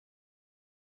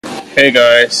Hey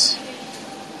guys,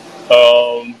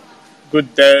 um,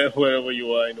 good day wherever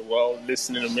you are in the world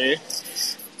listening to me.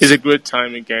 It's a great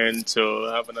time again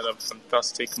to have another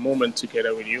fantastic moment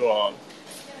together with you all,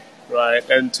 right?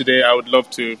 And today I would love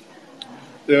to.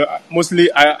 Mostly,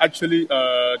 I actually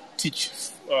teach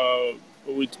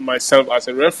with myself as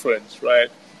a reference, right?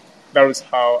 That is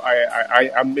how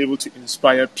I am able to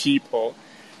inspire people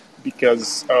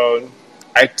because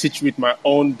I teach with my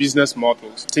own business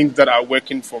models, things that are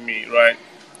working for me, right?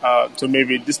 So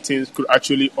maybe these things could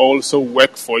actually also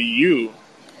work for you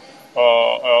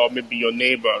or maybe your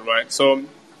neighbor, right? So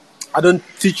I don't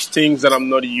teach things that I'm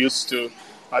not used to.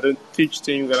 I don't teach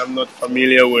things that I'm not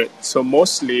familiar with. So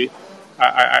mostly,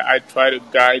 I try to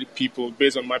guide people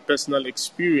based on my personal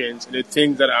experience and the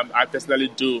things that I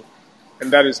personally do,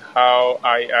 and that is how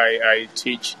I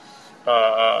teach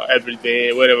every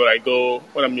day wherever I go.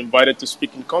 When I'm invited to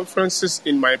speak in conferences,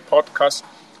 in my podcast,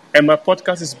 and my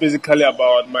podcast is basically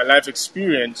about my life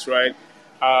experience, right?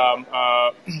 Um,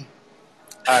 uh,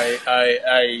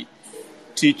 I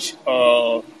teach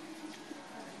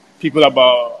people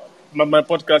about my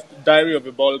podcast, Diary of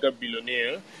a Bulgar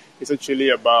Billionaire. Is actually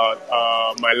about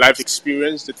my life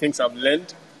experience, the things I've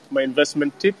learned, my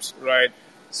investment tips, right?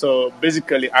 So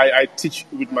basically, I teach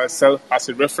with myself as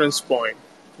a reference point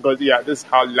because, yeah, this is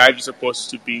how life is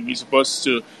supposed to be. You're supposed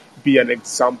to be an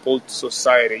example to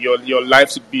society. Your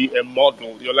life should be a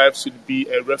model. Your life should be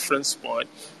a reference point.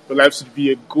 Your life should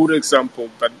be a good example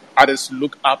that others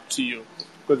look up to you.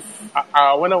 Because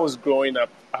when I was growing up,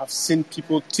 I've seen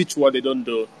people teach what they don't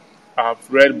do.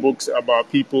 I've read books about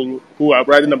people who are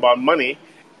writing about money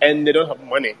and they don't have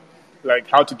money, like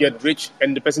how to get rich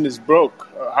and the person is broke,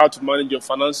 how to manage your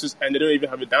finances and they don't even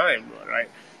have a dime, right?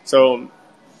 So,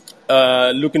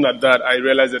 looking at that, I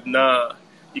realized that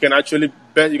you can actually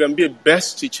you can be a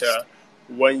best teacher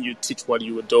when you teach what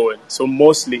you were doing. So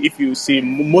mostly, if you see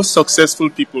most successful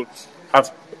people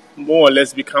have more or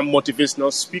less become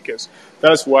motivational speakers.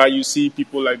 That's why you see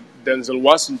people like Denzel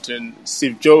Washington,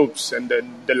 Steve Jobs, and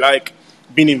then the like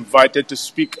being invited to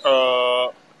speak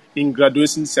in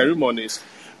graduation ceremonies.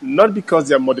 Not because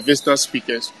they're motivational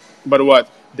speakers, but what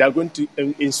they are going to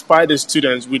inspire the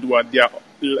students with what their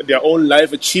own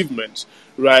life achievements,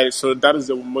 right? So that is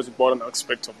the most important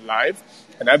aspect of life,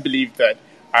 and I believe that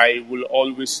I will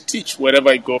always teach wherever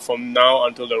I go from now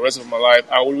until the rest of my life.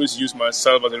 I always use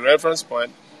myself as a reference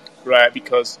point, right?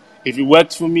 Because if it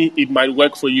works for me, it might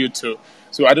work for you too.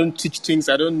 So I don't teach things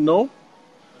I don't know.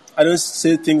 I don't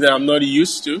say things that I'm not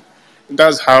used to. And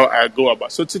that's how I go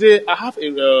about. So today I have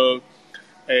a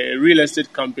real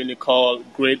estate company called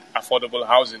Great Affordable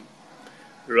Housing,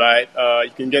 right?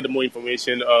 You can get more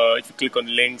information if you click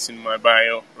on links in my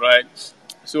bio, right?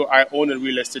 So I own a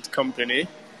real estate company,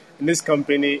 and this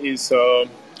company is 2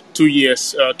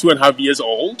 years, 2.5 years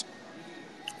old,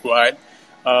 right?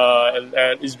 And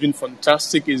it's been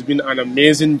fantastic. It's been an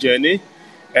amazing journey,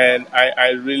 and I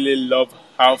really love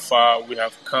how far we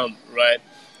have come, right?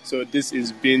 So this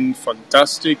has been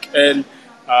fantastic, and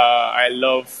I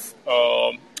love.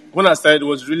 When I started, it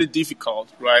was really difficult,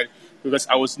 right? Because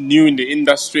I was new in the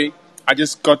industry. I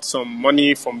just got some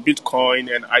money from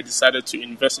Bitcoin, and I decided to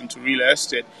invest into real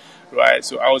estate, right?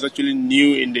 So I was actually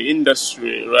new in the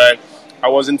industry, right? I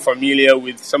wasn't familiar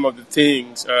with some of the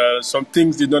things. Some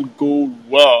things did not go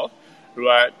well,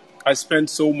 right? I spent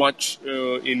so much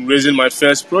in raising my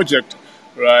first project,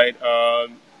 right?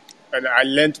 And I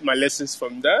learned my lessons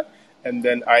from that, and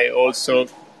then I also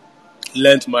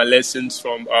learned my lessons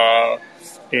from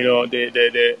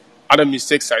the other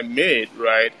mistakes I made,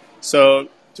 right? So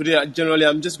today, generally,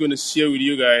 I'm just going to share with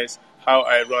you guys how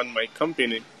I run my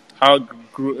company. How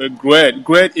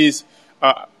GRED is.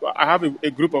 I have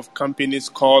a group of companies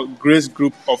called Grace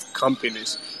Group of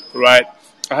Companies, right?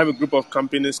 I have a group of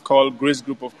companies called Grace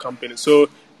Group of Companies. So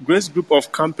Grace Group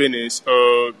of Companies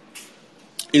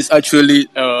is actually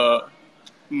my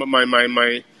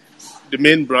the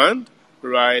main brand,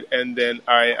 right? And then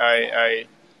I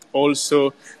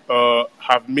also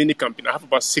have many companies. I have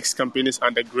about 6 companies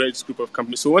under GRED group of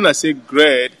companies. So when I say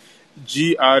GRED,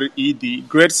 GRED,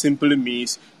 GRED simply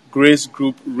means Grace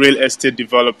Group Real Estate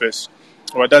Developers.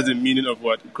 Or that's the meaning of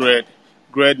what GRED.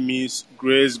 GRED means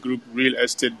Grace Group Real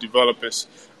Estate Developers.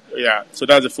 Yeah, so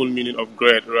that's the full meaning of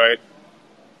GRED, right?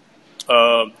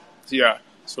 Yeah.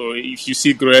 So if you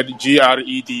see GRED,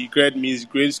 GRED, GRED means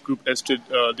Grace Group Estate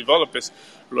Developers,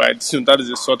 right? So that is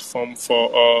a short form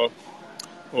for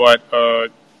what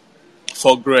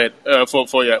for GRED, for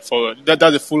that.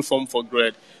 That's a full form for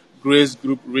GRED, Grace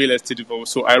Group Real Estate Developers.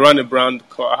 So I run a brand.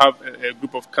 I have a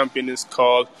group of companies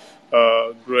called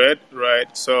GRED,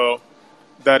 right? So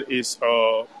that is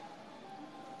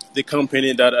the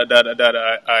company that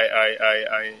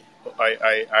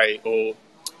I owe.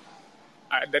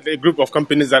 The group of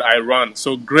companies that I run.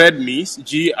 So GRED means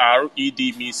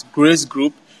GRED means Grace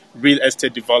Group Real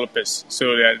Estate Developers.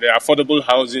 So the affordable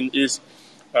housing is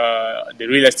the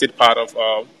real estate part of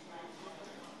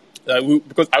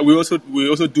because we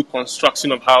also do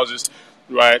construction of houses,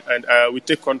 right? And we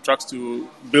take contracts to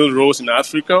build roads in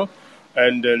Africa,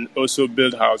 and then also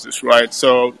build houses, right?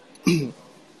 So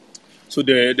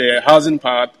the housing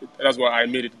part, that's why I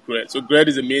made it GRED. So GRED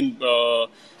is the main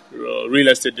real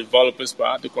estate developers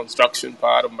part, the construction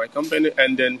part of my company,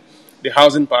 and then the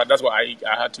housing part, that's why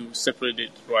I had to separate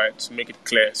it, right, to make it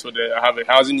clear. So I have a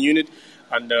housing unit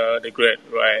and the GRED,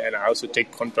 right, and I also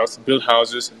take contracts to build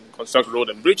houses and construct road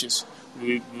and bridges.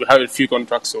 We have a few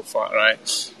contracts so far, right?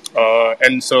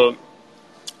 And so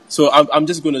I'm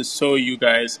just going to show you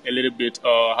guys a little bit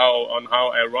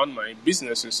how I run my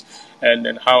businesses and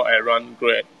then how I run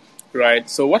GRED, right?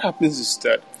 So what happens is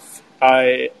that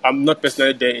I'm not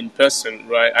personally there in person,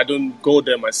 right? I don't go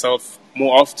there myself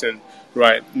more often,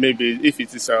 right? Maybe if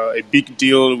it is a big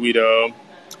deal with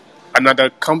another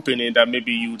company, that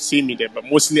maybe you would see me there, but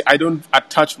mostly I don't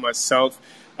attach myself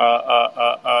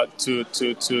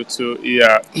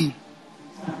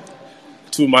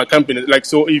to my company. Like,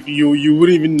 so if you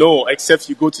wouldn't even know, except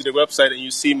you go to the website and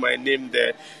you see my name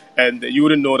there, and you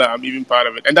wouldn't know that I'm even part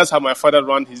of it. And that's how my father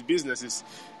ran his businesses.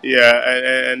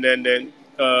 Yeah, and then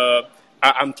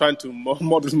I'm trying to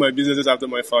model my businesses after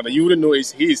my father. You wouldn't know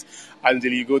it's his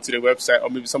until you go to the website, or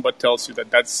maybe somebody tells you that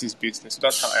that's his business. So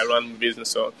that's how I run my business.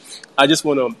 So I just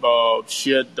want to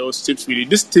share those tips with you.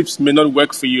 These tips may not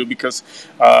work for you because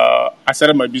I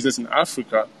started my business in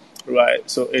Africa, right?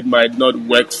 So it might not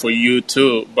work for you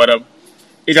too. But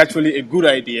it's actually a good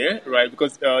idea, right?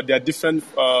 Because there are different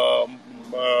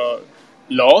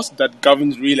laws that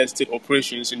govern real estate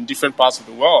operations in different parts of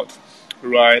the world,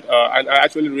 right? And I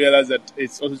actually realized that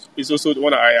it's also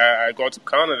when I got to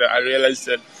Canada, I realized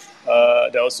that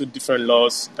there are also different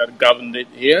laws that govern it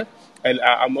here, and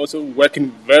I'm also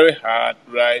working very hard,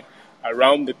 right,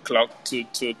 around the clock to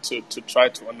try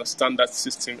to understand that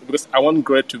system, because I want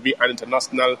GRED to be an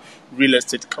international real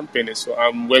estate company. So I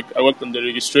worked on the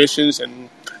registrations, and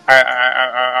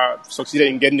I succeeded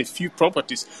in getting a few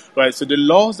properties, right? So the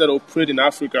laws that operate in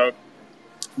Africa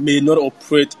may not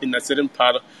operate in a certain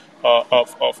part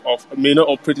may not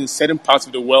operate in certain parts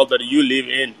of the world that you live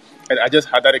in. And I just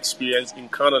had that experience in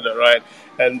Canada, right?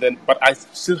 But I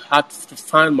still had to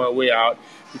find my way out,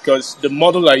 because the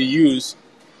model I use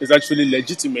is actually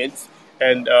legitimate,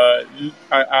 and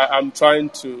I'm trying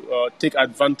to take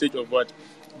advantage of what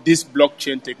this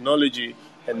blockchain technology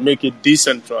and make it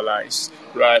decentralized,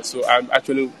 right? So I'm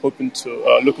actually looking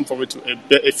forward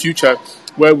to a future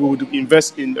where we would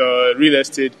invest in real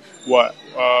estate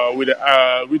with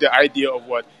the idea of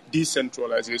what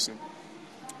decentralization,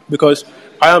 because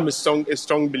I am a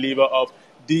strong believer of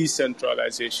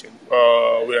decentralization.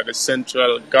 We are the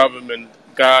central government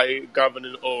guy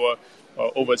governing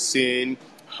overseeing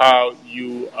how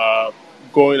you are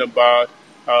going about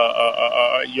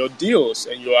your deals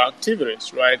and your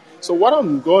activities, right? So what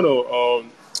I'm going to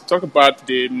talk about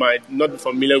today might not be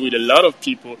familiar with a lot of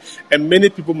people, and many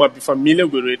people might be familiar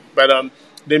with it, but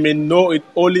they may know it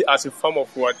only as a form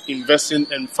of what investing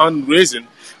and fundraising,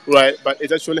 right? But it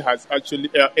has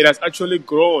actually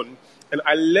grown, and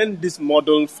I learned this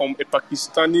model from a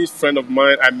Pakistani friend of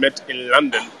mine I met in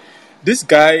London. This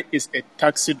guy is a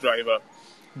taxi driver,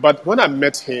 but when I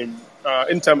met him,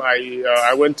 in time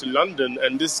I went to London,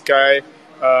 and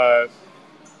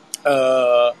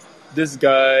uh, this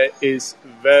guy is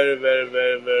very, very,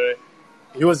 very, very.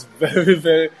 He was very,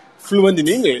 very fluent in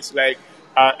English,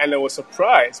 and I was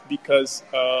surprised because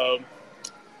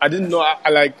I didn't know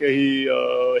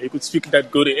he could speak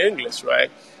that good in English, right?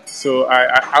 So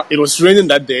it was raining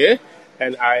that day,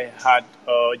 and I had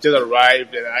just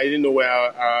arrived, and I didn't know where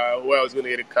I was going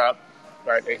to get a cab,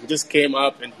 right? And he just came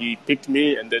up and he picked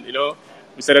me, and then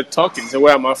we started talking. So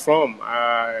where am I from?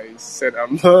 I said I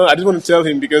didn't want to tell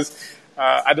him because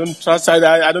I don't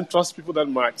trust people that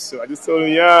much. So I just told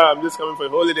him, yeah, I'm just coming for a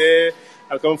holiday.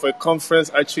 I'm coming for a conference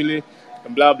actually,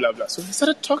 and blah blah blah. So he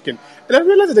started talking, and I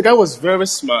realized that the guy was very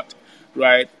smart,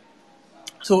 right?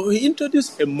 So he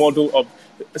introduced a model of.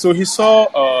 So he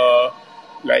saw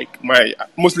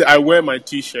mostly I wear my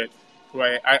T-shirt,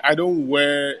 right? I don't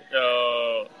wear.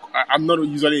 I'm not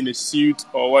usually in a suit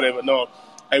or whatever. No,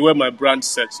 I wear my brand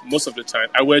sets most of the time.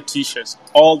 I wear T-shirts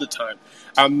all the time.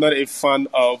 I'm not a fan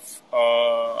of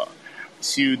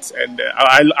suits, and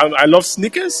I love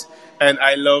sneakers, and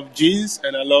I love jeans,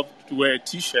 and I love to wear a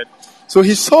T-shirt. So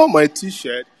he saw my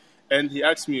T-shirt, And he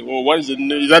asked me, well, what is it?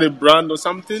 Is that a brand or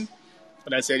something?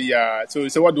 And I said, yeah. So he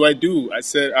said, what do I do? I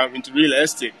said, I'm into real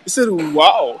estate. He said,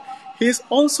 wow, he's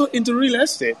also into real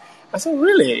estate. I said,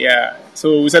 really? Yeah.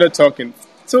 So we started talking.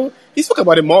 So he spoke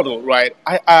about a model, right?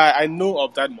 I know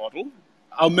of that model.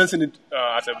 I'll mention it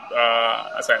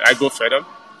as I go further.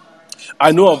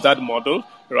 I know of that model,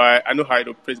 right? I know how it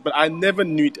operates, but I never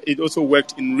knew it also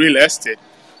worked in real estate,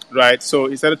 right? So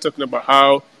he started talking about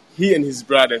how he and his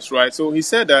brothers, right? So he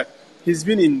said that he's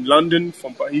been in London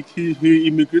he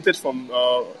immigrated from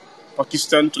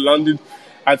Pakistan to London,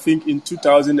 I think in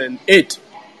 2008,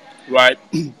 right?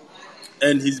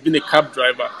 And he's been a cab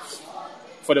driver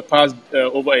for the past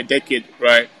over a decade,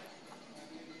 right?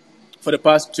 For the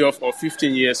past 12 or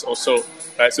 15 years or so,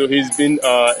 right? So he's been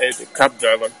a cab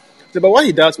driver. So, but what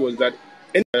he does was that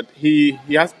he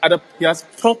has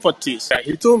properties.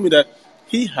 He told me that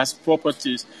he has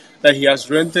properties that he has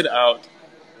rented out.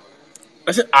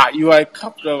 I said, you are a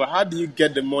cab driver. How do you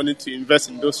get the money to invest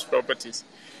in those properties?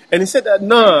 And he said that,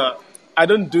 no, I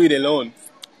don't do it alone.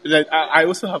 Like, I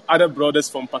also have other brothers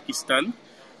from Pakistan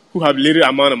who have little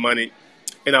amount of money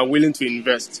and are willing to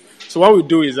invest. So what we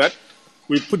do is that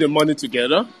we put the money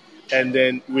together and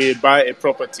then we buy a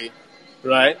property,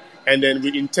 right? And then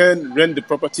we in turn rent the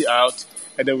property out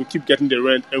and then we keep getting the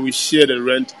rent and we share the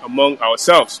rent among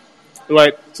ourselves,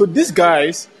 right? So these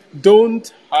guys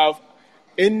don't have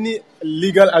any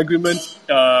legal agreement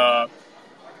on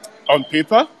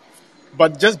paper,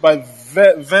 but just by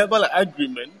verbal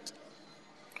agreement,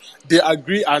 they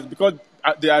agree as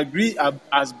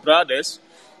brothers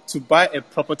to buy a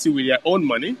property with their own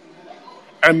money,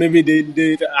 and maybe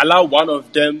they allow one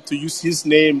of them to use his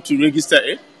name to register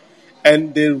it,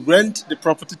 and they rent the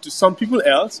property to some people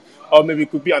else, or maybe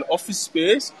it could be an office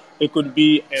space, it could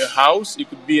be a house, it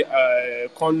could be a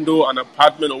condo, an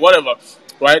apartment, or whatever,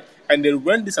 right? And they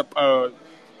rent this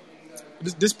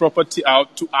property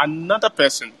out to another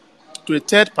person, to a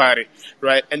third party,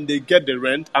 right? And they get the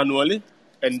rent annually,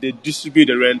 and they distribute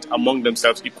the rent among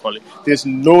themselves equally. There's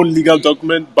no legal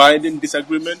document binding this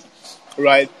agreement,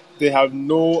 right? They have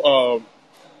no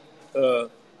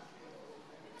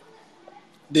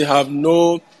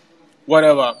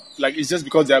whatever. Like, it's just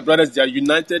because they are brothers, they are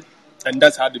united, and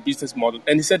that's how the business model.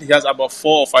 And he said he has about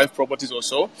 4 or 5 properties or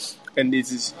so, and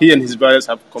he and his brothers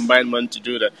have combined money to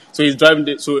do that. So he's driving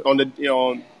in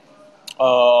the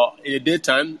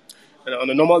daytime, and on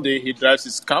a normal day, he drives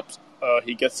his cabs.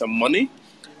 He gets some money,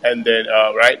 and then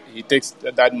he takes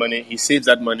that money, he saves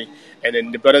that money, and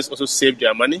then the brothers also save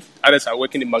their money. Others are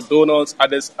working in McDonald's,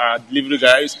 others are delivery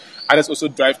guys, others also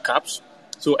drive cabs.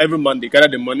 So every month they gather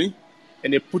the money,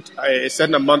 and they put a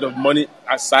certain amount of money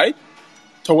aside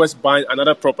towards buying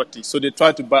another property. So they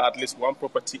try to buy at least one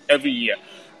property every year,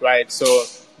 right? So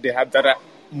they have that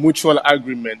mutual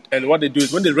agreement. And what they do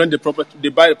is when they rent the property, they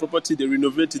buy the property, they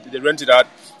renovate it, they rent it out,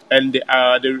 and the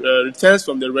returns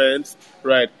from the rent,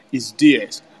 right, is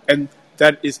theirs. And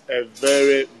that is a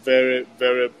very, very,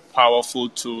 very powerful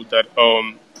tool that,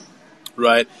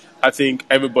 right, I think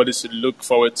everybody should look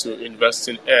forward to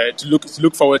investing, to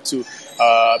look forward to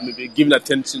maybe giving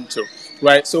attention to,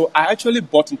 right? So I actually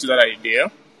bought into that idea,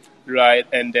 right,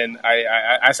 and then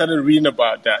I started reading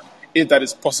about that, if that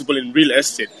is possible in real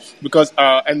estate, because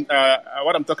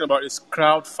what I'm talking about is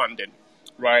crowdfunding,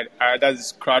 right? That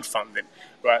is crowdfunding,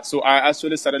 right? So I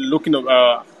actually started looking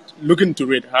to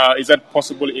it. Is that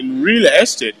possible in real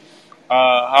estate?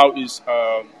 How is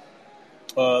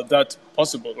that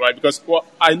possible, right? Because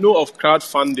I know of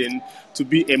crowdfunding to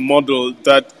be a model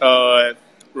that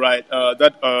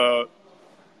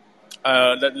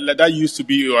that used to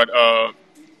be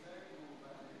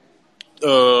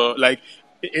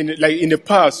in the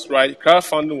past, right?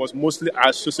 Crowdfunding was mostly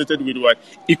associated with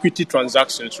equity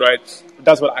transactions, right?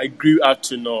 That's what I grew up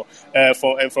to know.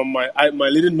 From my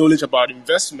little knowledge about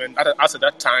investment, as at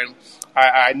that time,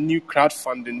 I knew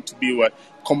crowdfunding to be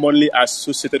commonly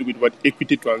associated with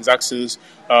equity transactions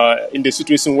in the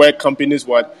situation where companies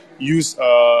would use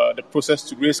the process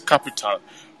to raise capital,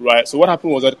 right? So what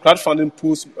happened was that crowdfunding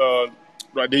pools,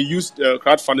 they used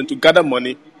crowdfunding to gather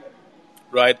money,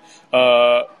 right?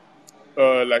 To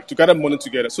gather money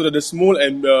together, so that the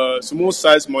small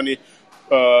size money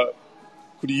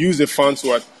could use the funds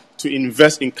to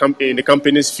invest in the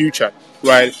company's future,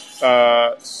 right?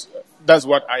 That's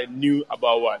what I knew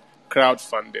about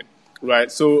crowdfunding,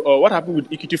 right? So what happened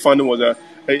with equity funding was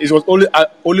it was only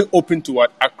open to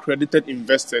accredited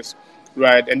investors,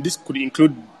 right? And this could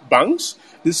include banks,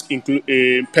 this include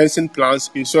pension plans,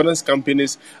 insurance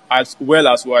companies, as well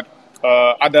as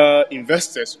other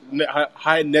investors,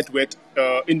 high net worth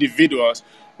individuals,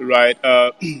 right?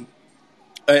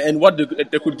 and what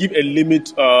they could give a limit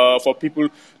for people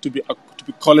to be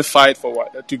qualified for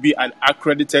what, to be an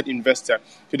accredited investor.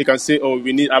 So they can say, oh,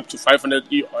 we need up to 500.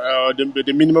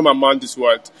 The minimum amount is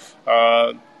what,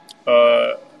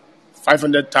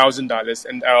 $500,000,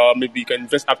 and maybe you can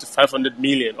invest up to 500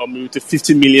 million or maybe to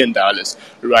 $50 million,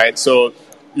 right? So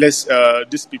these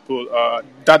people,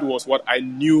 that was what I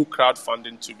knew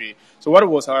crowdfunding to be. So what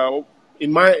was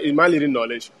in my little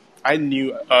knowledge, I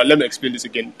knew. Let me explain this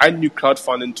again. I knew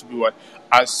crowdfunding to be what,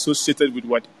 associated with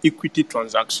what, equity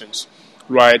transactions,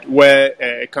 right? Where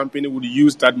a company would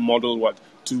use that model what,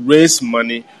 to raise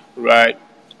money, right?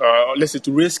 Let's say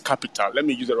to raise capital. Let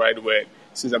me use the right word,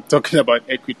 since I'm talking about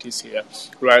equities here,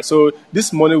 right? So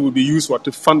this money will be used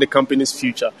to fund the company's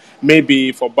future,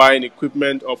 maybe for buying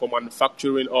equipment or for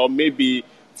manufacturing, or maybe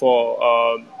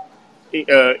for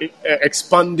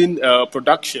expanding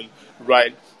production,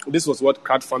 right? This was what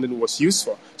crowdfunding was used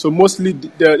for. So mostly,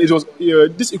 it was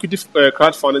this equity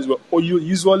crowdfunding were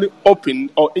usually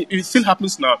open, or it still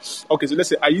happens now. Okay, so let's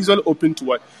say I usually open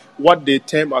to what they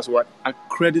term as what,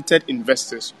 accredited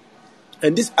investors.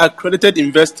 And these accredited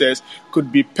investors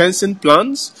could be pension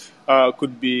plans,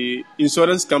 could be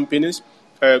insurance companies,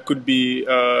 could be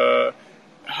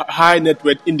high net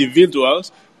worth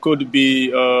individuals, could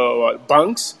be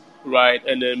banks, right,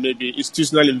 and then maybe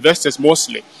institutional investors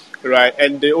mostly, right.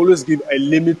 And they always give a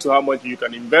limit to how much you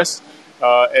can invest,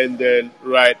 and then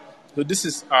right. So this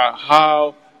is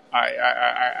how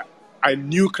I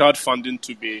knew crowdfunding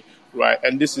to be, right,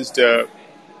 and this is the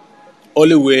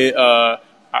only way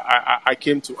I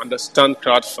came to understand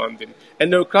crowdfunding.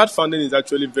 And the crowdfunding is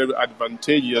actually very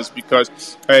advantageous because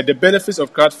the benefits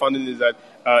of crowdfunding is that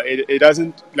it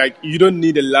doesn't, like, you don't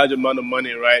need a large amount of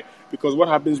money, right? Because what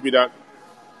happens with that?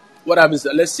 What happens?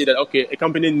 Let's say that, okay, a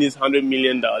company needs $100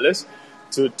 million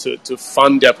to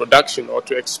fund their production, or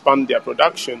to expand their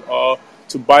production, or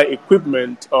to buy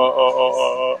equipment,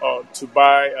 or to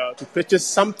buy to purchase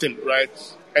something, right?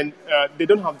 And they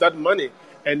don't have that money.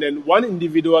 And then one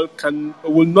individual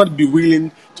will not be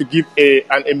willing to give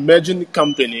an emerging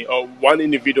company, or one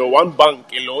individual, one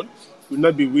bank alone, will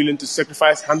not be willing to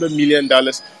sacrifice $100 million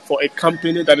for a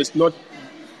company that is not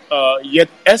yet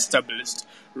established,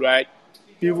 right?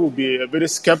 People will be very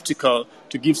skeptical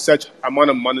to give such amount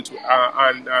of money to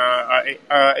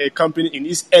a company in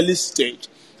its early stage.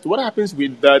 So what happens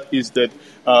with that is that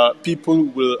people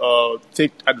will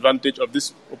take advantage of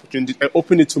this opportunity and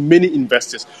open it to many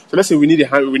investors. So let's say we need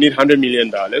 $100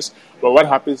 million. But what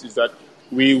happens is that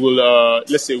we will,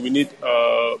 let's say we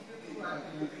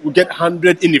get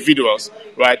 100 individuals,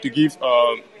 right, to give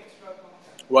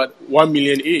 1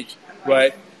 million each,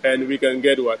 right, and we can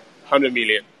get 100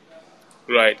 million,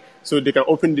 right. So they can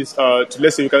open this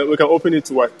let's say we can open it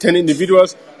to 10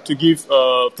 individuals to give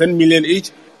 10 million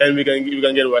each, and we can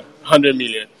get 100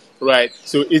 million, right?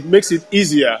 So it makes it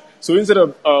easier. So instead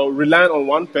of relying on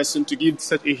one person to give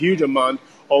such a huge amount,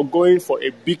 or going for a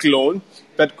big loan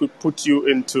that could put you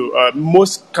into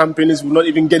most companies will not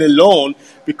even get a loan,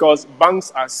 because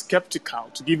banks are skeptical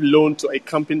to give loan to a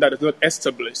company that is not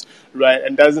established, right,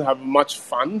 and doesn't have much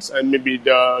funds, and maybe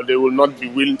they will not be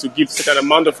willing to give such a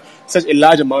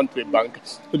large amount to a bank.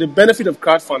 So the benefit of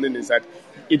crowdfunding is that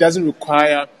it doesn't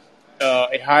require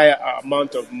a higher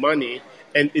amount of money,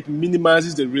 and it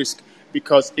minimizes the risk.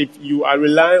 Because if you are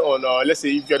relying on, let's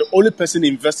say, if you're the only person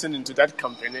investing into that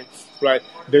company, right,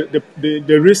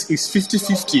 the risk is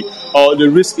 50-50, or the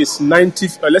risk is 90.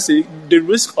 Let's say the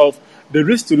risk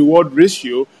to reward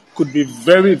ratio could be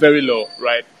very, very low,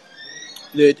 right?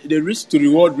 The risk to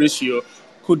reward ratio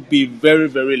could be very,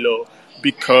 very low,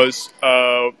 because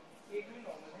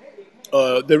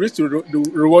the risk to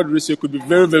reward ratio could be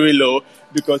very, very low,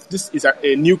 because this is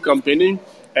a new company,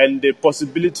 and the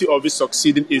possibility of it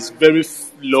succeeding is very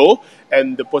low,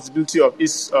 and the possibility of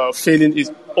its failing is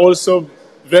also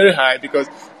very high, because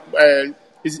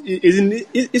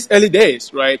it's early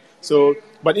days, right? So,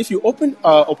 but if you open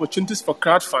opportunities for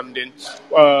crowdfunding,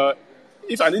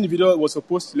 if an individual was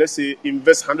supposed to, let's say,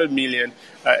 invest 100 million,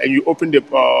 and you open you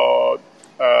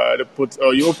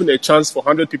open a chance for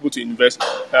 100 people to invest,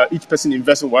 each person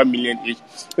investing 1 million each.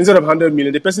 Instead of 100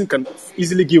 million, the person can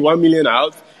easily give 1 million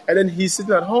out, and then he's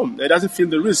sitting at home. He doesn't feel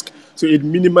the risk. So it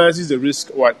minimizes the risk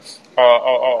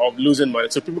of losing money.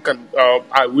 So people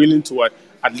are willing to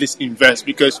at least invest,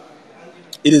 because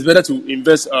it is better to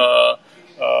invest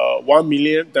 1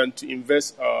 million than to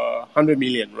invest 100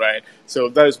 million, right? So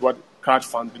that is what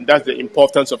crowdfunding, that's the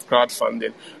importance of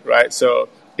crowdfunding, right? So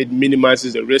it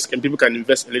minimizes the risk, and people can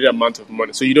invest a little amount of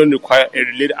money. So you don't require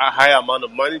a higher amount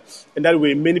of money, and that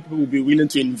way many people will be willing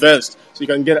to invest. So you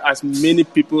can get as many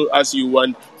people as you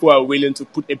want who are willing to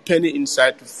put a penny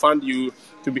inside to fund you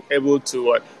to be able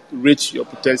to reach your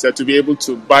potential, to be able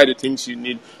to buy the things you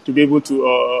need, to be able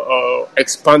to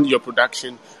expand your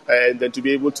production, and then to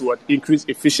be able to increase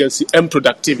efficiency and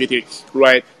productivity,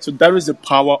 right? So that is the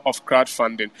power of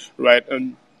crowdfunding, right?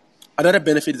 And another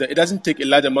benefit is that it doesn't take a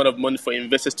large amount of money for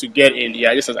investors to get in.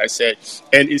 Yeah, just as I said,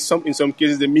 and in some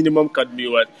cases, the minimum could be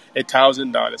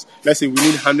 $1,000. Let's say we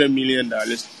need $100 million,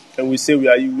 and we say we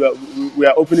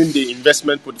are opening the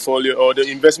investment portfolio or the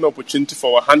investment opportunity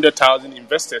for 100,000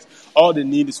 investors. All they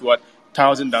need is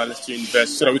 $1,000 to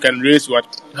invest, so that we can raise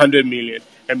 100 million,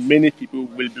 and many people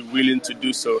will be willing to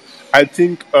do so. I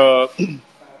think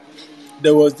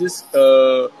there was this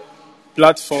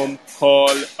platform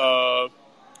called.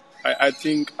 I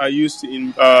think I used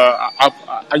to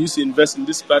I used to invest in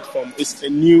this platform. It's a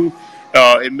new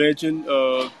emerging.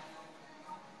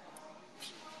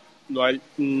 What's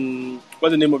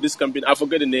the name of this company? I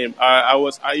forget the name.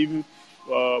 What's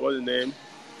the name?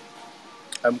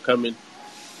 I'm coming.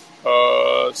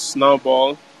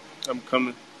 Snowball. I'm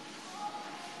coming.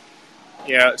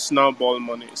 Yeah, Snowball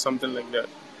money, something like that.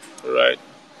 Right.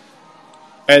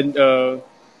 And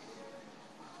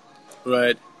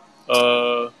right.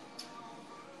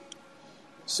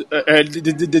 So,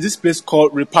 this place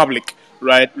called Republic,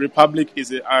 right? Republic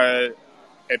is a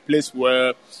place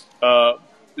where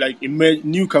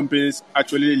new companies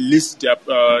actually list their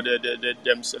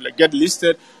themselves, get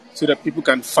listed, so that people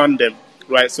can fund them,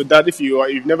 right? So that if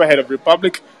you've never heard of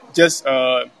Republic, just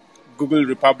Google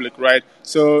Republic, right?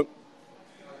 So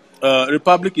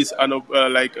Republic is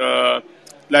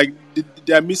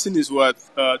their mission is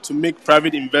to make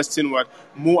private investing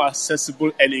more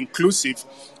accessible and inclusive,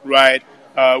 right?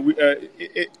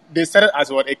 They started as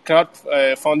a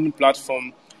crowdfunding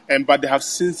platform, but they have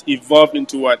since evolved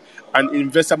into an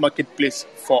investor marketplace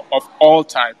of all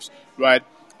types, right?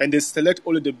 And they select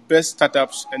only the best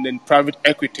startups and then private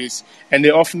equities, and they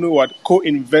often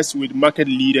co-invest with market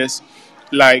leaders,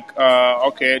 they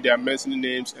are mentioning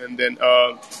names, and then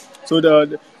so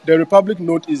the Republic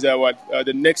note is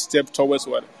the next step towards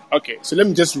what. Okay, so let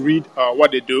me just read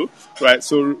what they do, right?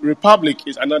 So Republic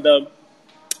is another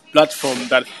platform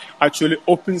that actually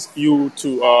opens you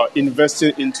to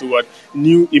investing into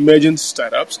new emerging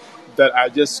startups that are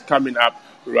just coming up,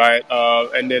 right?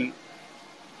 And then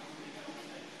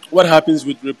what happens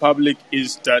with Republic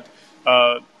is that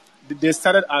they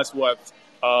started as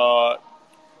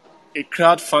a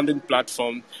crowdfunding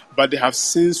platform, but they have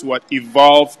since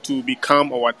evolved to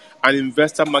become an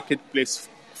investor marketplace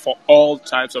for all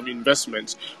types of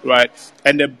investments, right?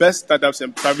 And the best startups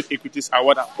and private equities are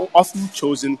are often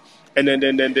chosen, and then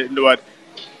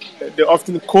they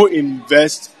often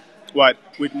co-invest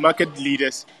with market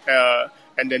leaders,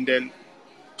 and then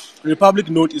Republic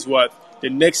Note is the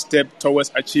next step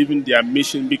towards achieving their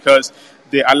mission, because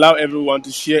they allow everyone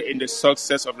to share in the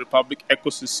success of Republic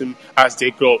ecosystem as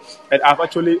they grow. And I've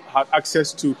actually had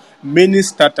access to many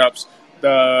startups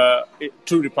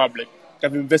through Republic.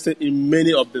 I've invested in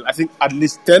many of them. I think at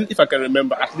least 10, if I can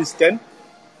remember, at least 10.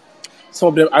 Some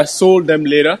of them I sold them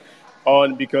later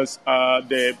on because I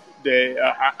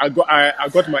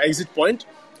got my exit point.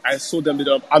 I sold them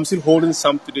later. I'm still holding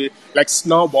some today, like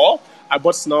Snowball. I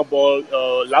bought Snowball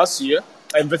last year.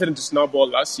 I invested into Snowball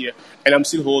last year, and I'm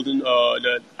still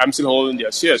holding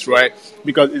their shares, right?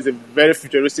 Because it's a very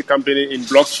futuristic company in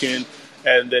blockchain,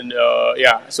 and then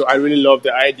so I really love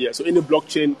the idea. So any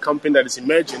blockchain company that is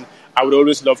emerging, I would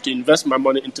always love to invest my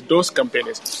money into those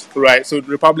companies, right? So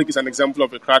Republic is an example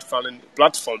of a crowdfunding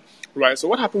platform, right? So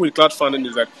what happened with crowdfunding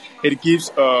is that it gives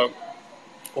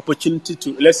opportunity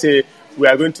to, let's say, we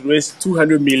are going to raise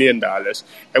 $200 million,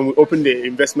 and we open the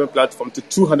investment platform to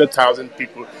 200,000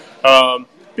 people.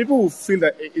 People will feel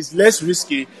that it's less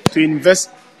risky to invest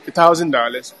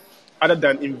 $1,000 other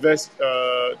than invest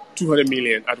 200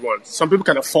 million at once. Some people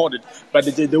can afford it, but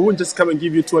they won't just come and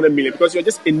give you 200 million because you're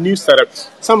just a new startup.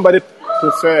 Somebody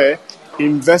prefer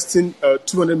investing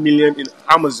 200 million in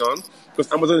Amazon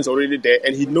because Amazon is already there,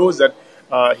 and he knows that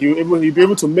he'll be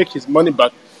able to make his money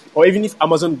back. Or even if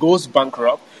Amazon goes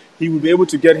bankrupt, he will be able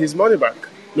to get his money back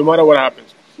no matter what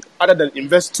happens, other than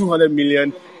invest 200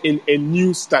 million in a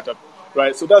new startup,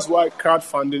 right? So that's why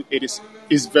crowdfunding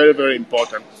is very, very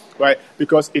important, right?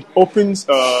 Because it opens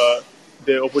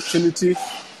the opportunity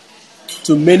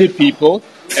to many people,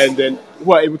 and then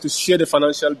who are able to share the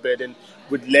financial burden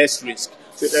with less risk.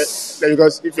 So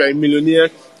because if you're a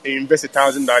millionaire and you invest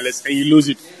 $1,000 and you lose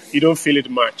it, you don't feel it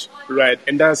much, right?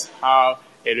 And that's how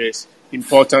it is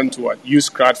important to use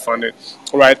crowdfunding,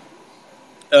 right?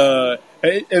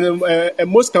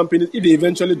 And most companies, if they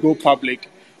eventually go public,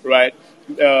 right,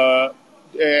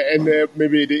 and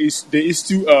maybe they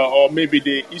issue or maybe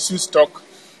they issue stock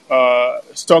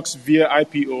stocks via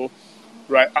IPO,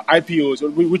 right? IPOs,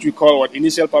 which we call what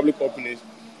initial public openings,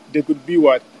 they could be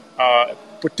what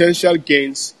potential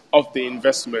gains of the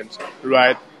investment,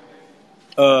 right?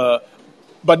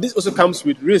 But this also comes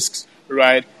with risks,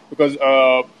 right? Because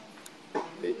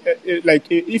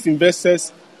if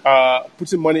investors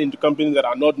putting money into companies that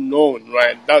are not known,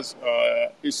 right? That's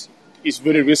is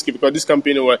very risky because this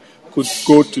company could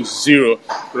go to zero,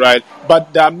 right?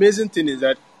 But the amazing thing is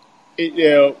that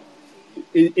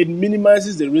it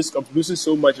minimizes the risk of losing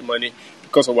so much money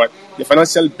because of what the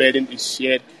financial burden is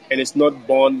shared and it's not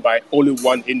borne by only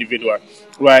one individual,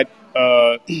 right?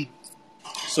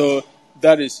 So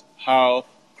that is how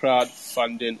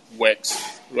crowdfunding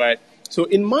works, right? So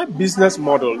in my business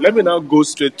model, let me now go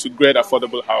straight to GRED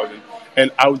affordable housing,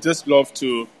 and I would just love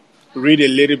to read a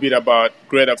little bit about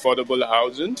GRED affordable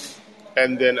housing,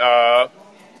 and then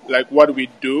like what we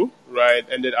do, right?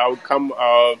 And then I'll come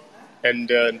and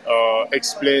then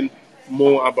explain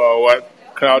more about what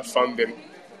crowdfunding,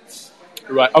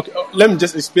 right? Okay, let me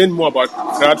just explain more about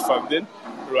crowdfunding,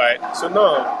 right? So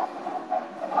now,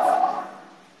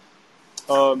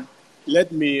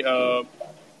 let me.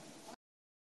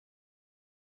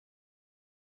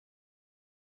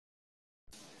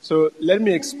 So let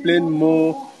me explain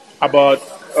more about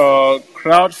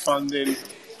crowdfunding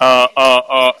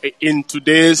in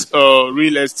today's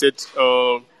real estate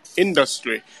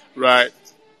industry, right?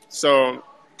 So,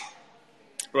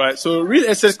 right. So real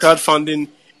estate crowdfunding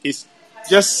is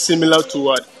just similar to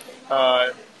what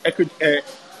equity.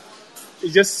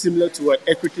 It's just similar to what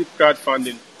equity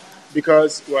crowdfunding,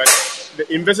 because what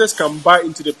the investors can buy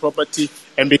into the property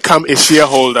and become a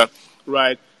shareholder,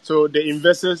 right? So the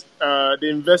investors, the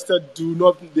investors do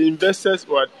not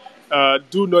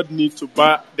need to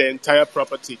buy the entire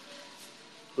property,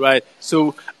 right?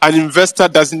 So an investor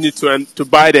doesn't need to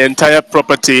buy the entire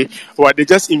property. What they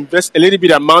just invest a little bit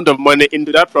amount of money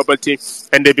into that property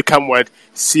and they become what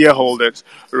shareholders,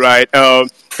 right?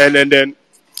 And then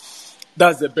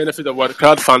that's the benefit of what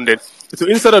crowdfunding. So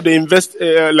instead of the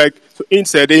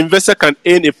the investor can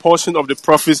earn a portion of the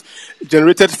profits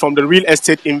generated from the real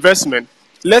estate investment.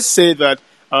 Let's say that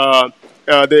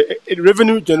the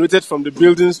revenue generated from the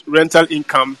building's rental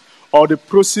income or the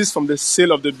proceeds from the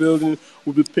sale of the building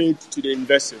will be paid to the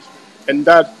investors, and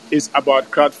that is about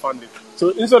crowdfunding. So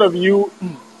instead of you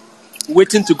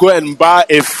waiting to go and buy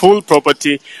a full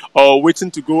property or waiting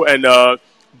to go and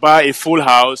buy a full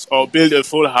house or build a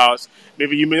full house,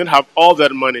 maybe you may not have all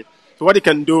that money. So what you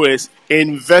can do is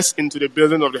invest into the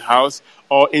building of the house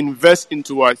or invest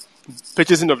into what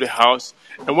purchasing of the house.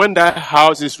 And when that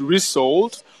house is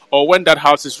resold or when that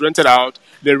house is rented out,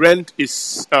 the rent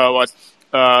is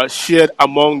shared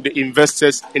among the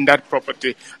investors in that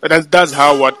property. That's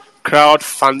how what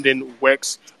crowdfunding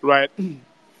works, right?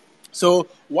 So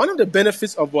one of the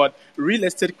benefits of what real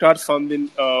estate crowdfunding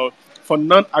for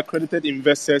non-accredited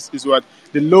investors is what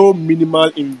the low minimal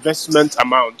investment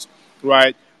amount,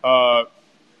 right?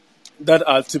 That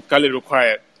are typically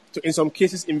required. So in some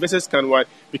cases, investors can what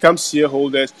become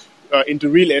shareholders into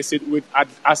real estate with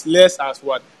as less as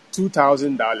what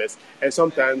 $2,000, and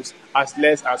sometimes as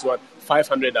less as what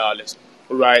 $500,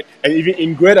 right? And even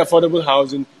in GRED affordable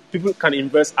housing, people can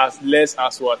invest as less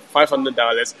as what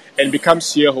 $500 and become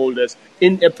shareholders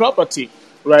in a property,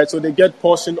 right? So they get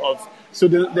portion of. So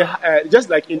just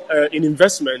like in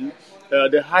investment,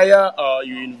 the higher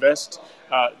you invest,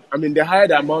 the higher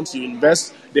the amount you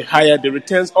invest, the higher the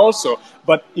returns also.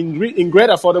 But in GRED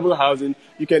affordable housing,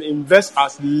 you can invest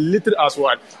as little as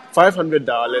what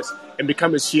 $500 and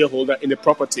become a shareholder in the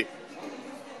property,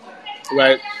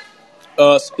 right?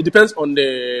 It depends on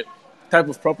the type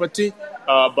of property,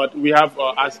 but we have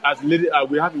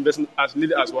we have investment as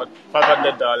little as what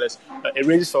 $500. It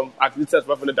ranges from as little as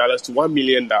 $500 to $1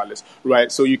 million,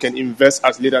 right? So you can invest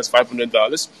as little as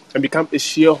 $500 and become a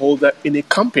shareholder in a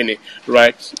company,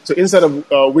 right? So instead of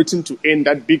waiting to earn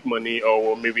that big money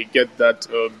or maybe get that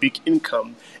big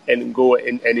income and go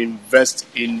and invest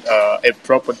in a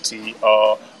property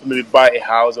or maybe buy a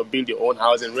house or build your own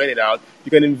house and rent it out,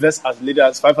 you can invest as little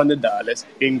as $500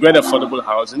 in GRED affordable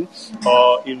housing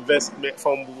or invest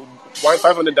from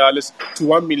 $500 to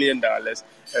 $1 million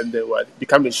and then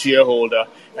become a shareholder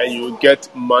and you get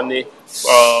money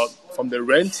from the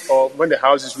rent or when the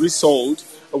house is resold.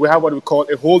 We have what we call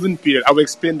a holding period. I will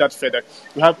explain that further.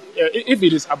 We have, if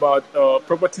it is about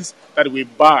properties that we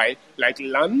buy, like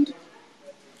land,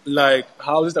 like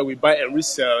houses that we buy and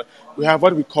resell, we have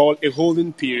what we call a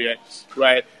holding period,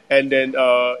 right? And then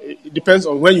it depends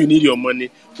on when you need your money.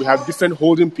 We have different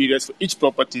holding periods for each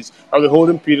properties. We have a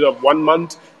holding period of 1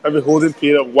 month, we have a holding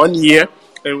period of 1 year,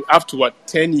 up to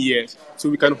 10 years. So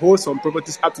we can hold some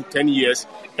properties up to 10 years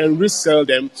and resell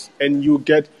them, and you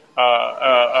get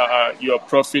your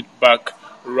profit back,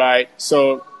 right?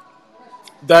 So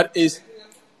that is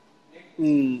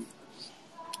one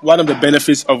of the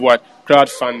benefits of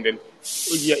crowdfunding.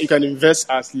 Yeah, you can invest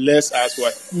as less as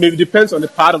maybe depends on the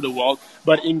part of the world,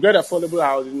 but in GRED affordable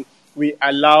housing we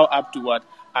allow up to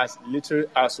as little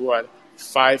as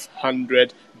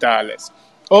 $500.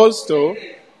 Also,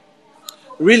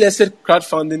 real estate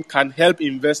crowdfunding can help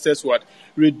investors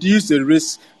reduce the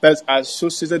risk that's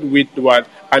associated with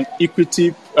an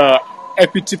equity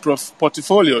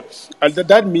portfolio, and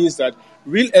that means that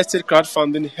real estate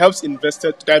crowdfunding helps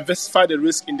investors to diversify the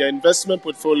risk in their investment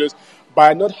portfolios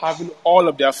by not having all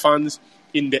of their funds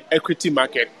in the equity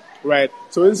market, right?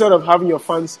 So instead of having your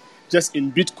funds just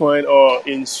in Bitcoin or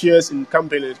in shares in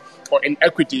companies or in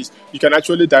equities, you can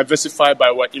actually diversify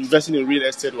by investing in real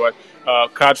estate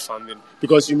crowdfunding,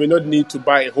 because you may not need to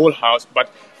buy a whole house, but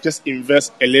just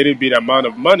invest a little bit amount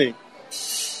of money.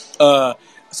 So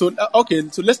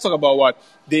let's talk about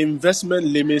the investment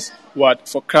limits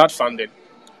for crowdfunding,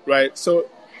 right? So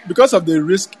because of the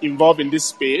risk involved in this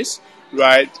space,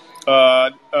 right?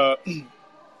 It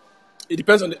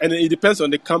depends on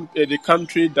the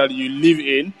country that you live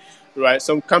in, right?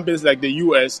 Some companies like the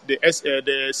U.S., the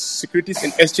Securities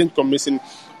and Exchange Commission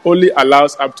only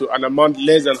allows up to an amount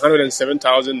less than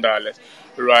 $107,000,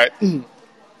 right?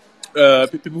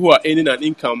 People who are earning an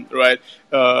income, right?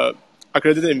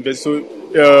 Accredited investors. So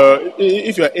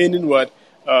if you are earning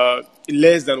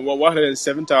less than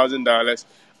 $107,000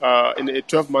 in a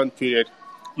 12-month period,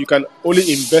 you can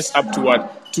only invest up to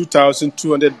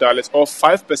 $2,200 or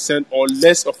 5% or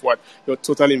less of your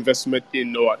total investment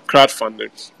in crowdfunding.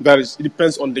 That is, it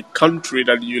depends on the country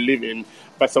that you live in,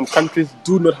 but some countries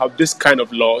do not have this kind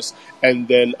of laws, and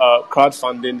then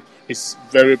crowdfunding is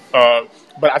very.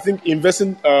 But I think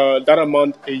investing that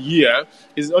amount a year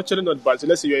is actually not bad. So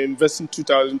let's say you're investing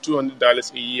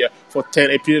 $2,200 a year for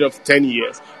a period of 10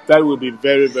 years. That will be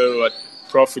very, very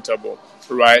profitable,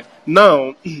 right?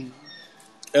 Now,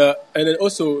 and then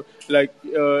also,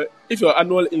 if your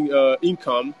annual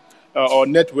income or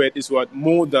net worth is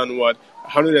more than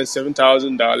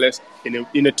 $107,000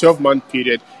 in a 12-month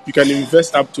period, you can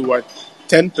invest up to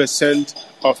 10%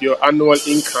 of your annual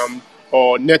income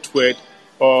or net worth,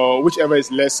 or whichever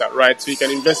is lesser, right? So you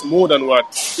can invest more than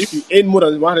if you earn more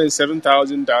than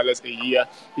 $107,000 a year,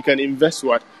 you can invest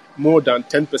more than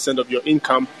 10% of your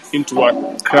income into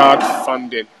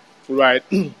crowdfunding, right?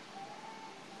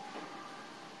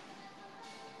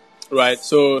 Right.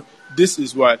 So this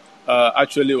is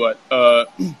actually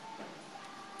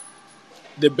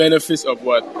the benefits of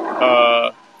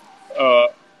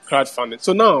crowdfunding.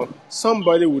 So now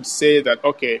somebody would say that,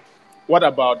 okay, what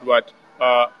about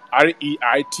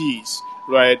REITs,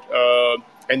 right?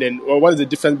 And then what is the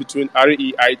difference between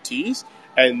REITs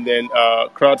and then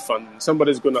crowdfunding?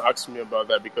 Somebody's going to ask me about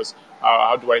that, because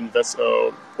how do I invest?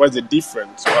 What's the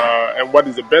difference? And what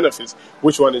is the benefits?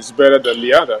 Which one is better than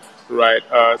the other, right?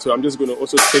 So I'm just going to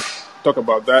also talk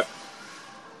about that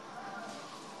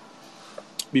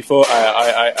before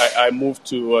I move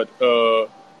to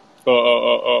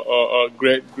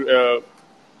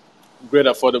GRED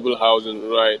affordable housing,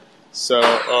 right? So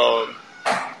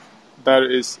that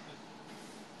is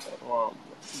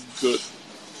good.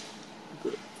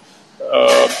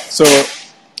 So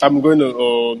I'm going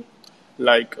to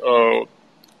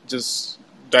just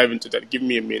dive into that. Give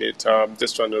me a minute. I'm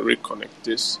just trying to reconnect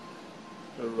this.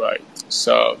 Right.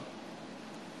 So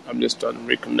I'm just trying to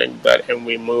reconnect that, and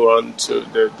we move on to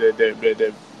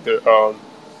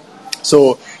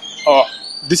So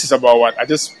this is about I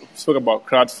just spoke about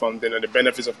crowdfunding and the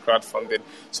benefits of crowdfunding.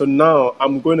 So now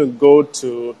I'm going to go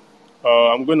to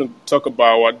I'm going to talk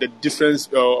about the difference.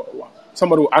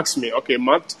 Somebody will ask me, okay,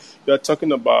 Matt, you're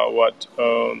talking about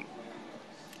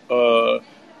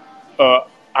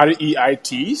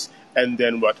REITs and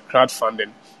then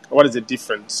crowdfunding. What is the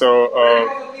difference? So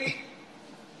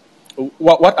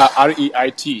what are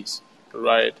REITs,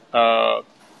 right?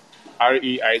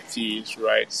 REITs,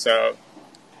 right? So,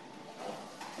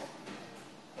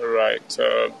 right.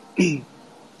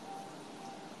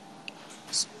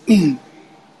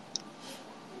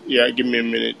 Yeah, give me a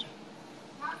minute.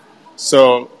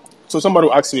 So somebody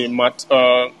will ask me, Matt,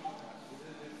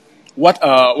 what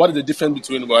is the difference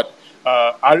between REITs?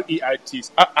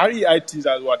 REITs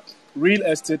are real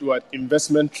estate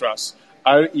investment trust.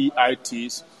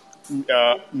 REITs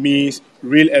means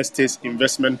real estate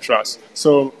investment trust.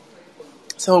 So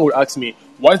someone would ask me,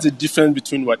 what is the difference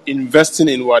between investing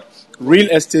in real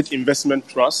estate investment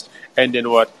trust and then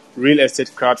real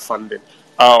estate crowdfunding?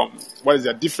 What is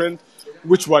the difference?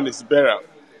 which one is better,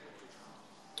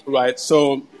 right?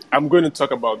 So I'm going to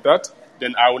talk about that.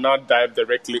 Then I will now dive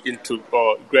directly into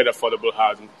GRED affordable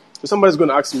housing. So somebody's going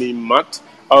to ask me, Matt,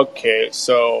 okay,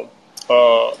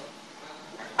 uh,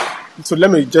 so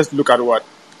let me just look at what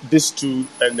these two,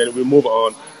 and then we move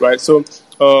on, right? So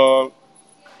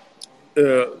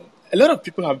a lot of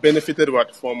people have benefited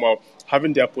from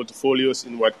having their portfolios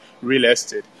in real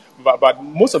estate, but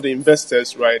most of the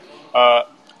investors, right,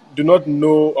 do not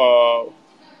know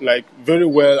like very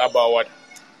well about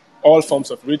all forms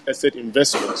of real estate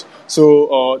investments.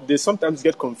 So they sometimes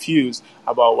get confused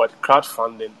about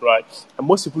crowdfunding, right? And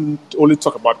most people only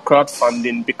talk about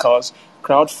crowdfunding because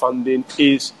crowdfunding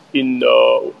is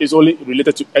only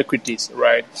related to equities,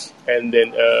 right? And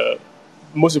then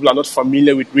most people are not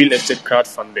familiar with real estate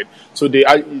crowdfunding, so they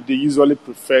usually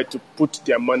prefer to put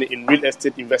their money in real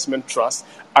estate investment trusts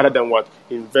other than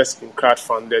invest in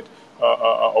crowdfunded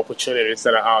opportunities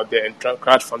that are out there and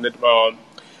crowdfunded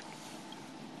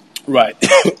right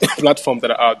platforms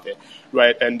that are out there,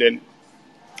 right? And then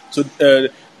so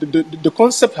the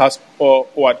concept has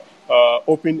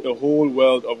opened a whole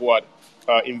world of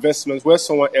investments where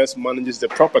someone else manages the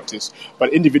properties,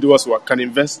 but individuals can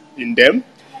invest in them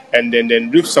and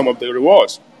then reap some of the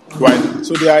rewards, right?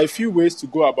 So there are a few ways to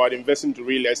go about investing in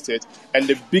real estate, and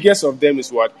the biggest of them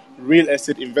is real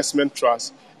estate investment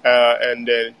trust, and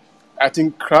then I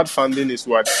think crowdfunding is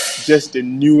just the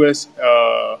newest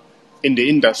in the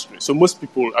industry. So most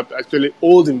people, actually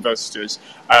old investors,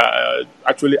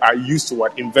 actually are used to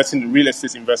investing in real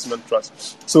estate investment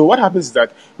trust. So what happens is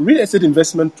that real estate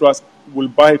investment trust will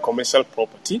buy commercial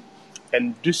property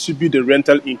and distribute the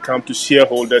rental income to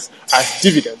shareholders as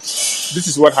dividends. This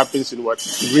is what happens in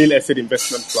real estate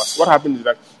investment trust. What happens is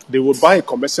that they will buy a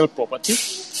commercial property,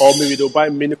 or maybe they'll buy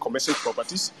many commercial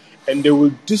properties, and they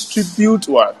will distribute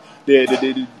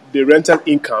the rental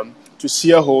income to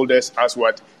shareholders as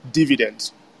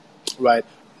dividends, right?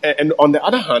 And on the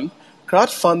other hand,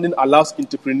 crowdfunding allows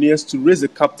entrepreneurs to raise the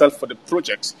capital for the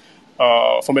projects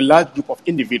from a large group of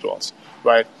individuals,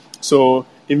 right? So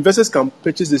investors can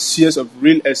purchase the shares of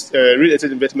real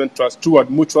estate investment trusts through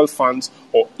mutual funds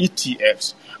or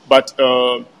ETFs. But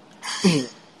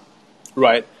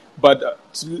right, but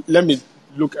let me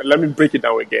break it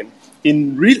down again.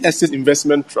 In real estate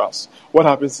investment trusts, what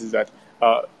happens is that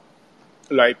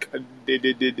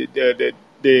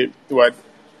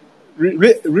real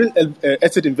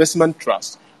estate investment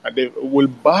trust, they will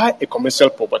buy a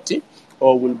commercial property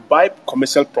or will buy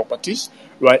commercial properties,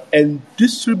 right, and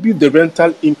distribute the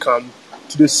rental income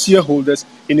to the shareholders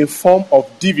in a form of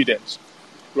dividends,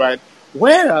 right?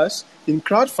 Whereas in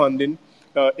crowdfunding,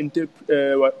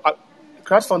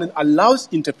 crowdfunding allows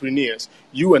entrepreneurs,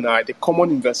 you and I, the common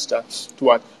investor,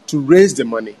 to raise the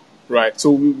money, right?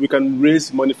 So we can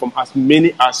raise money from as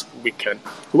many as we can.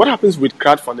 So what happens with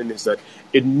crowdfunding is that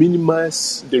it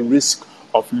minimizes the risk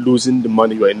of losing the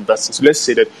money you are investing. So let's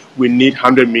say that we need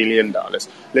 $100 million.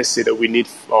 Let's say that we need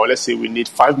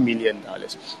 $5 million,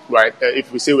 right?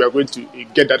 If we say we are going to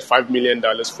get that $5 million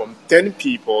from 10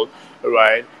 people,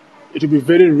 right, it will be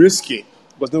very risky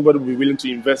because nobody will be willing to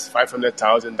invest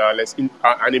 $500,000 in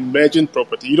an emerging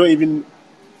property. You don't even,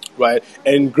 right?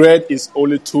 And GRED is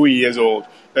only 2 years old,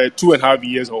 2.5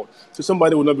 years old. So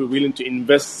somebody will not be willing to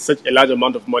invest such a large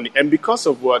amount of money. And because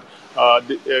of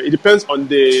it depends on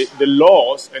the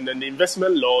laws and then the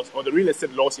investment laws or the real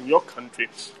estate laws in your country.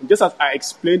 Just as I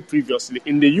explained previously,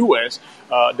 in the U.S.,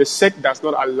 the SEC does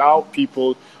not allow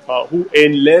people who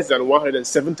earn less than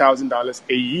 $107,000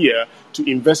 a year to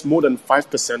invest more than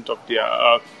 5% of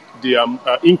their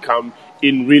income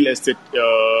in real estate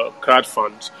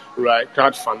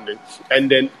crowdfunding,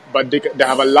 and then but they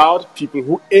have allowed people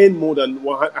who earn more than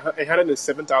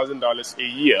 $107,000 a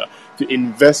year to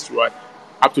invest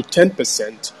up to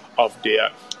 10% of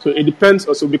their. So it depends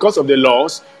also because of the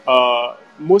laws.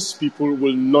 Most people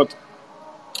will not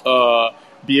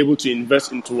be able to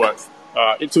invest into wealth.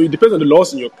 So it depends on the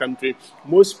laws in your country.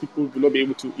 Most people will not be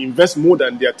able to invest more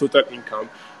than their total income.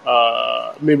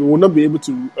 Maybe will not be able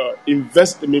to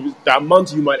invest maybe the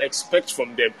amount you might expect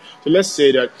from them. So let's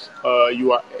say that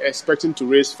you are expecting to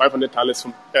raise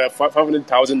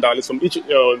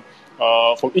 $500,000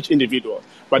 from each individual,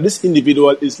 but this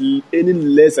individual is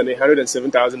earning less than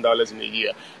 $107,000 in a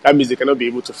year. That means they cannot be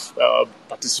able to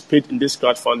participate in this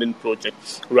crowdfunding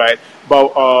project, right?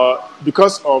 But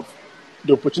because of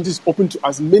the opportunity is open to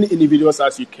as many individuals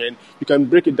as you can. You can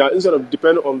break it down instead of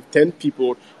depending on 10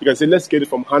 people. You can say, let's get it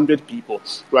from 100 people,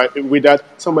 right? With that,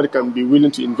 somebody can be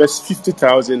willing to invest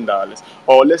 $50,000,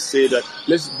 or let's say that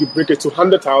break it to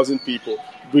 100,000 people.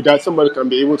 With that, somebody can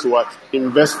be able to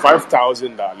invest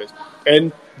 $5,000,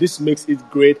 and this makes it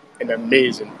great and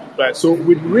amazing, right? So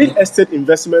with real estate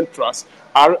investment trusts,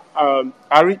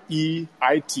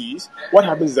 REITs, what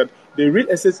happens is that the real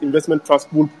estate investment trust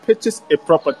will purchase a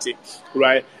property,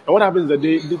 right? And what happens is that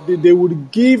they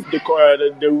would give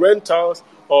the rentals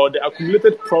or the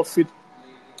accumulated profit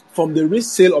from the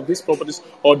resale of these properties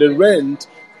or the rent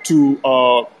to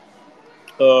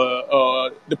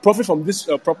the profit from these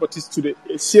properties to the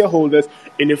shareholders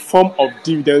in the form of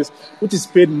dividends, which is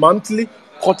paid monthly,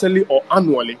 quarterly, or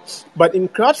annually. But in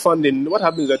crowdfunding, what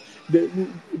happens is that the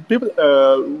people,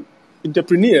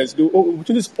 entrepreneurs, the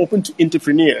opportunity is open to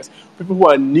entrepreneurs, people who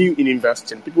are new in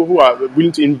investing, people who are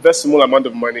willing to invest small amount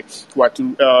of money, to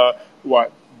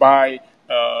buy.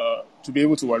 To be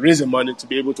able to raise the money to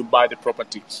be able to buy the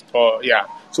property, So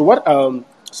what?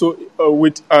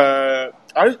 With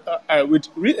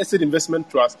real estate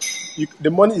investment trust, the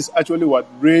money is actually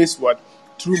raised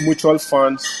through mutual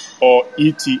funds or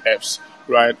ETFs,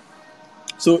 right?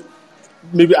 So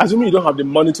maybe assuming you don't have the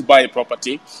money to buy a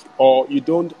property, or you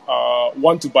don't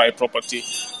want to buy a property,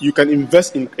 you can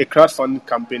invest in a crowdfunding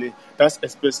company that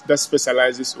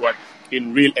specializes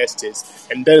in real estate,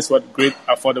 and that is what great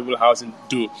affordable housing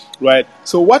do, right?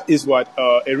 So what is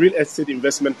a real estate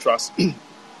investment trust,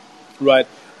 right?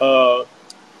 So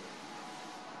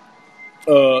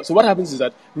what happens is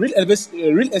that real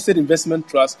estate investment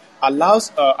trust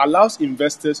allows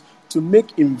investors to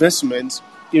make investments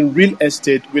in real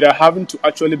estate without having to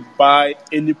actually buy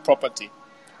any property,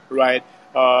 right?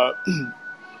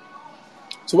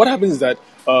 So what happens is that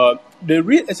the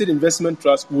real estate investment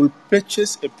trust will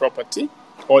purchase a property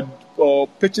or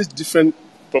purchase different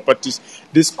properties.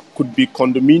 This could be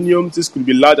condominiums, this could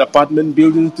be large apartment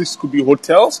buildings, this could be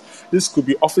hotels, this could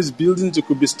be office buildings, it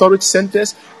could be storage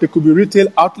centers, there could be retail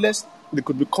outlets, there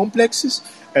could be complexes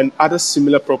and other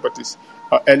similar properties,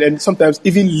 and sometimes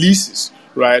even leases,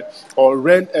 right? Or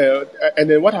rent, and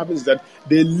then what happens is that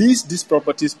they lease these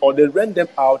properties or they rent them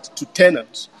out to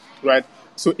tenants, right?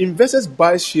 So investors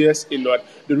buy shares in the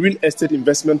real estate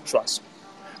investment trust.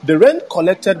 The rent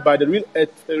collected by the real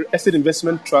estate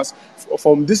investment trust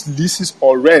from these leases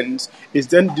or rents is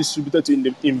then distributed to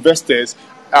the investors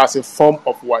as a form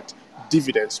of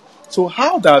dividends. So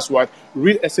how does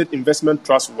real estate investment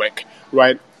trust work,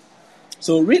 right?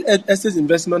 So real estate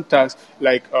investment trust,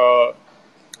 like a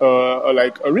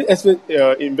real estate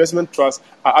investment trust,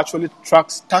 are actually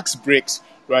tax breaks,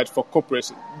 right, for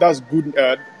corporations. That's good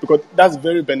because that's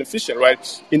very beneficial, right?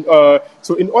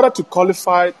 So in order to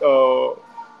qualify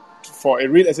for a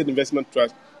real estate investment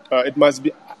trust, it must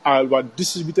be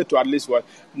distributed to at least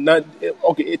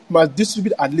it must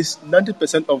distribute at least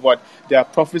 90% of their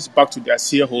profits back to their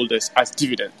shareholders as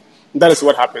dividend. That is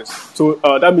what happens. So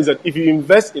that means that if you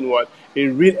invest in a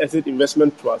real estate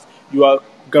investment trust, you are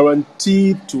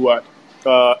guaranteed to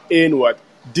earn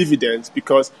dividends,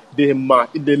 because the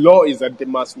law is that they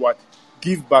must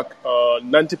give back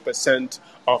 90%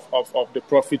 of the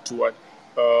profit to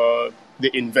the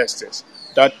investors.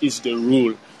 That is the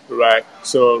rule, right?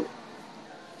 So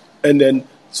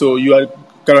you are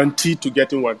guaranteed to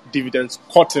getting dividends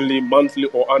quarterly, monthly,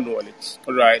 or annually,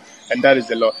 right? And that is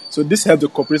the law. So this helps the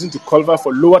corporation to qualify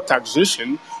for lower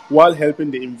taxation while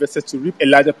helping the investors to reap a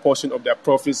larger portion of their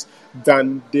profits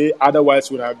than they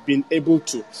otherwise would have been able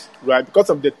to, right? Because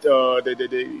of the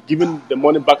giving the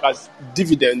money back as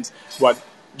dividends,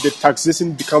 the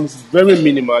taxation becomes very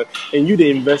minimal, and you,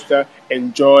 the investor,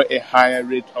 enjoy a higher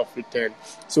rate of return.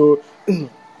 So,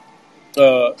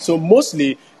 so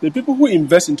mostly the people who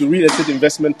invest into real estate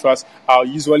investment trusts are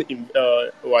usually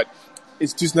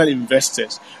institutional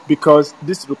investors, because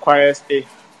this requires a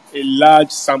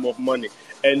large sum of money,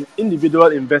 and individual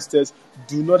investors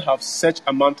do not have such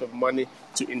amount of money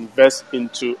to invest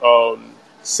into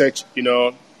such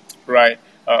real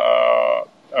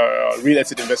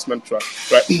estate investment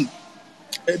trust, right?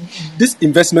 These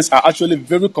investments are actually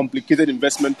very complicated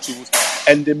investment tools,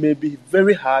 and they may be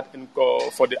very hard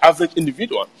for the average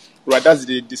individual, right? That's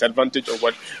the disadvantage of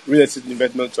real estate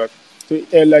investment trust. So,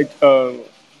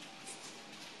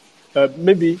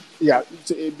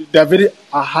 they're very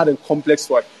hard and complex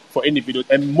for individuals,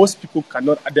 and most people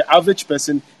the average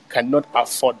person cannot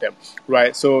afford them,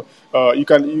 right? So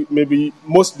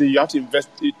mostly you have to invest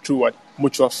it through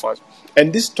mutual funds,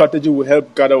 and this strategy will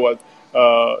help gather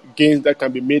gains that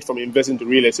can be made from investing to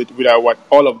real estate without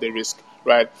all of the risk,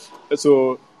 right?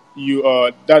 So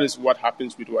that is what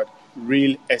happens with what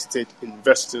real estate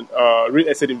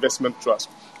investment trust,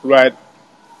 right?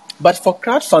 But for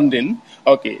crowdfunding,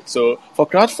 okay, so for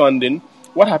crowdfunding,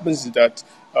 what happens is that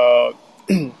uh,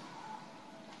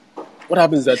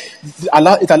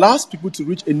 it allows people to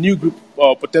reach a new group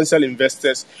of potential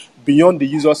investors beyond the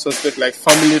usual suspect like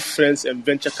family, friends, and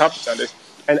venture capitalists.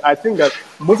 And I think that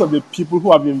most of the people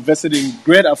who have invested in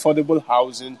great affordable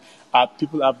housing are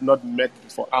people I've not met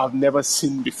before, I've never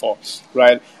seen before,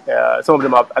 right? Some of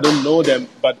them I don't know them,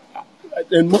 but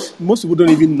and most people don't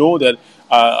even know that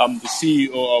I'm the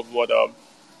CEO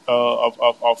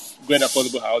of great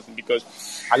affordable housing, because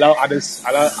I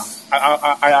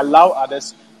allow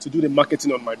others to do the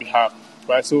marketing on my behalf,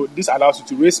 right? So this allows you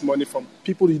to raise money from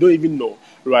people you don't even know,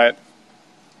 right?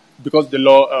 Because the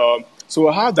law.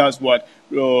 So how does what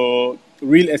real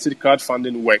estate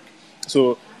crowdfunding work?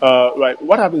 So right,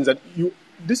 what happens is that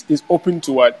this is open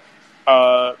to what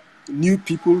new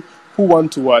people who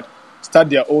want to what start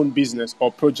their own business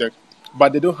or project,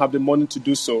 but they don't have the money to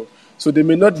do so. So they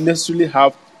may not necessarily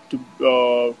have to.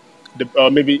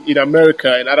 Maybe in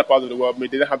America and other parts of the world,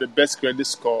 maybe they don't have the best credit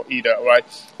score either, right?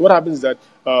 What happens is that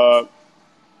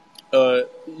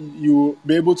you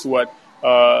be able to what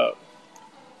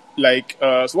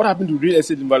so what happened to real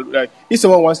estate like if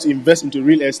someone wants to invest into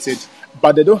real estate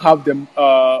but they don't have the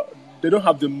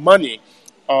money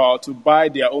to buy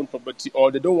their own property,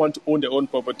 or they don't want to own their own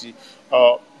property,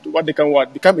 what they can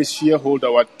become a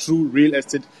shareholder through real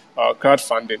estate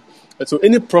crowdfunding. And so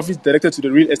any profits directed to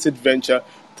the real estate venture,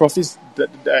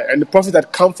 and the profits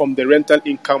that come from the rental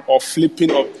income or flipping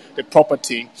of the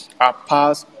property are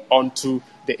passed on to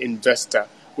the investor,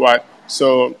 right?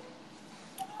 So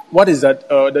what is that?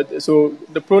 So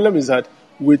the problem is that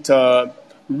with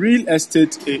real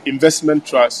estate investment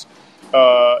trust,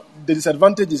 the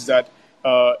disadvantage is that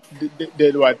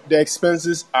the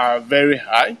expenses are very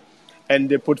high, and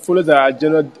the portfolios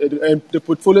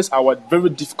are very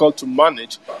difficult to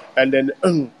manage, and then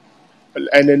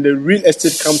the real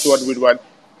estate comes with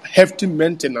hefty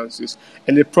maintenances,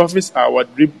 and the profits are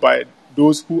reaped by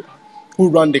those who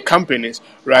run the companies,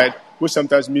 right? Which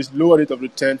sometimes means lower rate of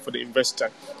return for the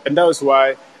investor. And that is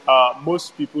why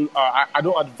most people, I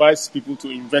don't advise people to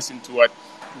invest into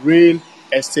real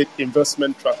estate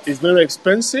investment trust. It's very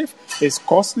expensive, it's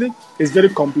costly, it's very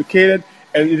complicated,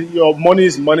 and your money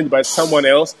is managed by someone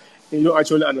else, and you don't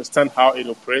actually understand how it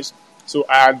operates. So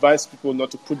I advise people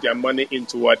not to put their money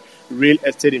into real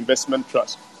estate investment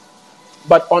trust.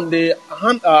 But on the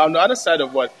other side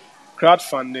of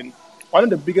crowdfunding, one of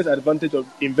the biggest advantages of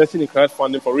investing in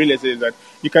crowdfunding for real estate is that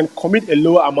you can commit a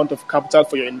lower amount of capital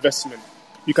for your investment.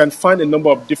 You can find a number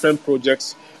of different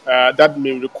projects that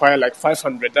may require like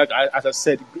 $500. That, as I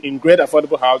said, in great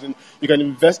affordable housing, you can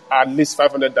invest at least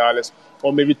 $500,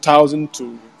 or maybe $1,000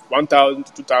 to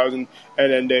 $1,000 to $2,000,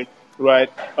 and then right.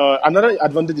 Another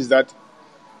advantage is that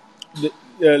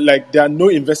there are no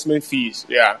investment fees.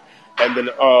 Yeah, and then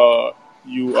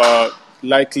you are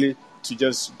likely to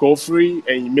just go free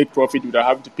and you make profit without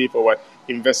having to pay for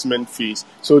investment fees.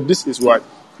 So this is what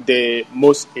the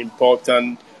most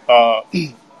important right.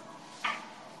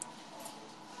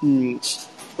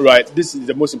 This is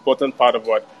the most important part of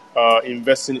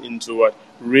investing into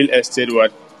real estate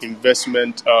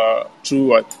investment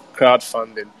through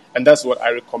crowdfunding, and that's what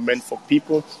I recommend for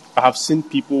people. I have seen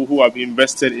people who have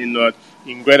invested in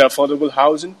great affordable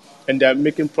housing, and they are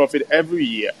making profit every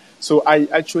year. So I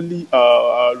actually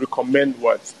recommend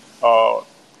the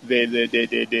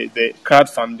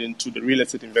crowdfunding to the real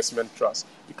estate investment trust,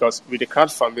 because with the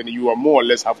crowdfunding you are more or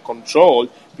less have control,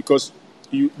 because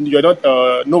you're not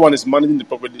no one is managing the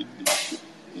property.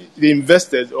 The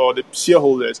investors or the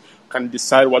shareholders can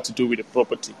decide what to do with the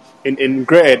property. In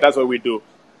GRED, that's what we do.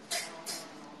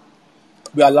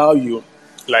 We allow you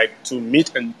to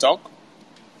meet and talk,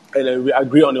 and then we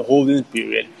agree on a holding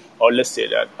period, or let's say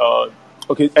that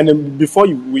okay, and then before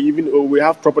we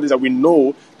have properties that we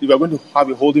know that we are going to have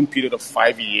a holding period of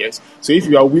 5 years. So if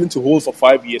you are willing to hold for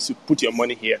 5 years, you put your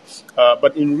money here.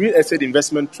 But in real estate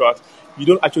investment trust, you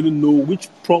don't actually know which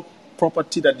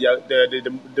property that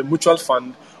the mutual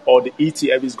fund or the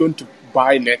ETF is going to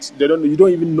buy next. You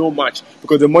don't even know much,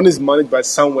 because the money is managed by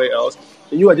somewhere else,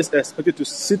 and you are just expected to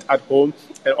sit at home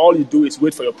and all you do is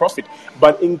wait for your profit.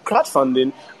 But in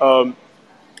crowdfunding,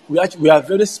 we are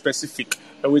very specific,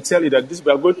 and we tell you that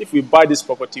if we buy this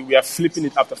property, we are flipping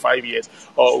it after 5 years,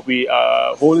 or we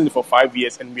are holding it for 5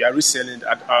 years and we are reselling it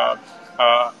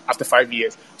after 5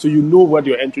 years. So you know what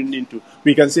you're entering into.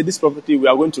 We can say this property, we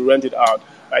are going to rent it out,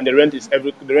 and the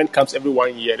rent comes every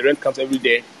 1 year, the rent comes every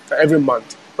day, every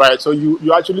month, right? So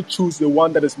you actually choose the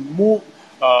one that is more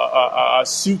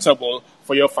suitable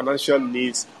for your financial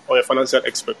needs or your financial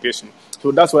expectation.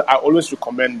 So that's why I always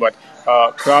recommend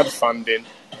crowdfunding,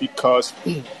 because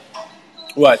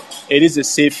it is the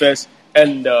safest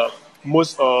and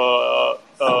most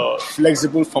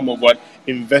flexible form of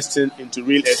investing into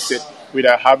real estate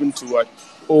without having to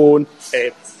own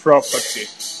a property.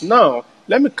 Now,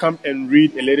 let me come and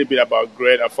read a little bit about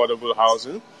GRED affordable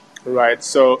housing, right?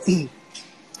 So,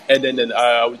 and then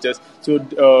I would just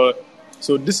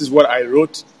so this is what I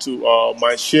wrote to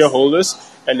my shareholders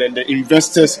and then the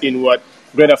investors in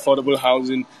GRED affordable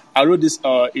housing. I wrote this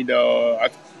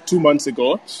 2 months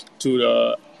ago to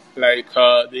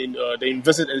the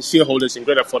investors and shareholders in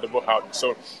GRED affordable housing.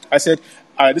 So I said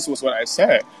this was what I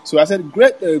said. So I said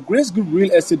Grace Group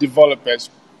Real Estate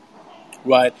Developers,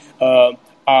 right?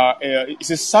 It's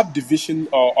a subdivision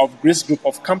of Grace Group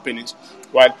of companies,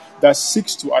 right, that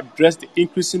seeks to address the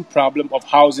increasing problem of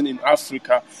housing in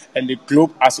Africa and the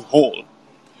globe as a whole.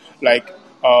 Like,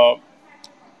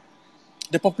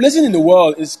 the population in the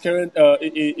world is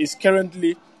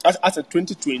currently, as of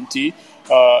 2020,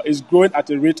 is growing at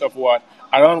a rate of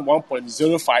around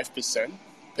 1.05%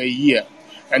 per year,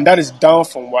 and that is down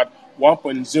from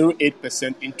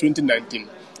 1.08% in 2019.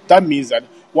 That means that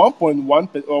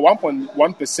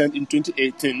 1.1% in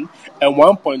 2018 and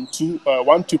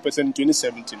 1.12% in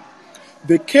 2017.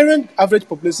 The current average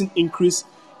population increase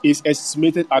is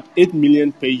estimated at 8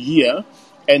 million per year,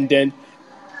 and then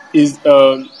is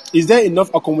there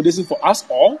enough accommodation for us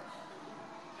all?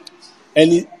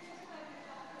 And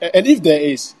if there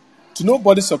is, to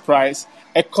nobody's surprise,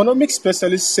 economic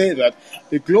specialists say that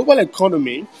the global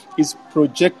economy is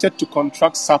projected to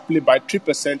contract sharply by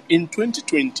 3% in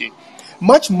 2020,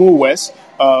 much more worse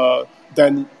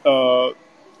than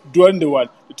during the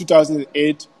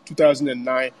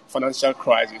 2008-2009 financial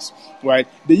crisis. Right,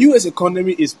 the U.S.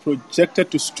 economy is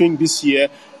projected to shrink this year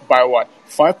by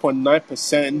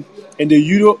 5.9%, and the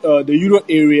euro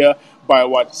area by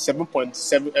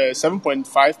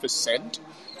 7.5%.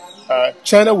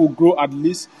 China will grow at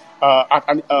least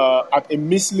at a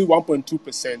measly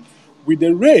 1.2%, with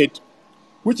the rate,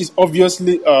 which is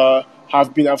obviously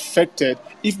have been affected,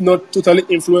 if not totally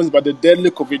influenced by the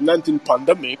deadly COVID-19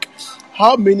 pandemic.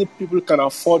 How many people can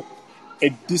afford a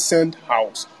decent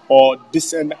house or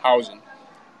decent housing?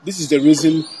 This is the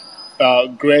reason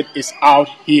GRED is out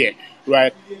here,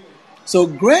 right? So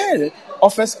GRED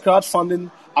offers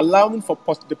crowdfunding, allowing for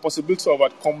the possibility of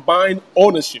combined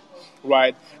ownership,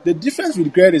 right? The difference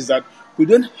with GRED is that we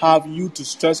don't have you to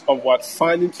stress of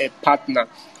finding a partner.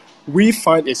 We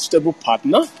find a suitable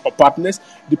partner or partners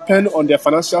depending on their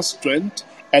financial strength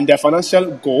and their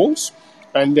financial goals,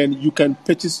 and then you can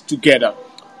purchase together,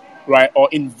 right, or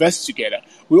invest together.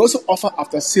 We also offer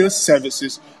after-sales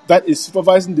services that is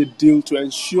supervising the deal to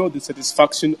ensure the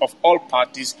satisfaction of all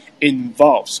parties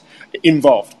involved.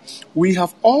 We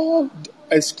have all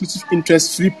exclusive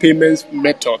interest-free payments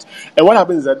methods. And what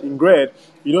happens is that in GRED,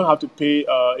 you don't have to pay,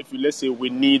 let's say we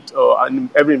need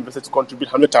every investor to contribute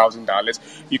 $100,000,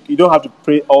 you don't have to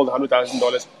pay all the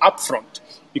 $100,000 upfront.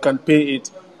 You can pay it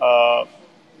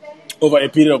over a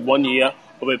period of 1 year,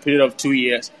 over a period of 2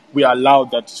 years. We allow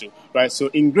that too, right? So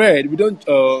in GRED, we don't.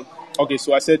 So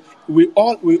I said we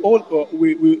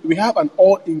have an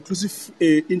all-inclusive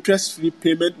interest-free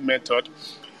payment method.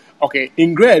 Okay,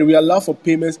 in GRED, we allow for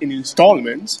payments in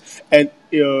installments, and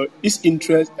is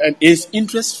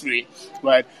interest-free,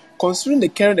 right? Considering the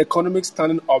current economic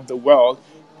standing of the world,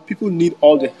 people need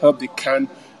all the help they can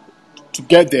to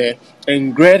get there,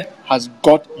 and GRED has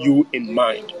got you in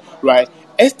mind, right?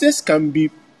 Estates can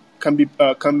be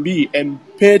and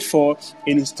paid for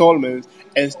in installments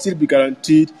and still be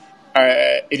guaranteed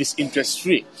it is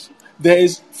interest-free. There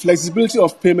is flexibility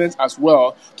of payments as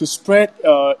well to spread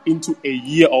into a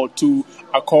year or two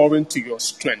according to your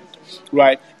strength,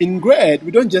 right? In GRED,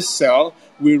 we don't just sell,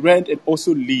 we rent and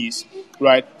also lease,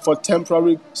 right? For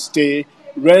temporary stay,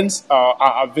 rents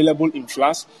are available in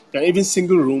flats and even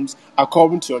single rooms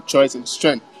according to your choice and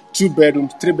strength. 2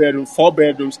 bedrooms, 3 bedrooms, 4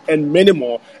 bedrooms, and many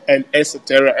more, and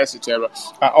etc.,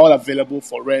 are all available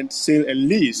for rent, sale, and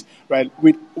lease, right?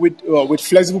 With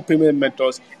flexible payment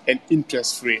methods and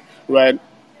interest-free, right?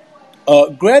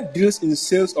 GRED deals in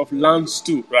sales of lands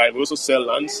too, right? We also sell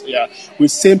lands,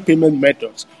 with same payment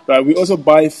methods, right? We also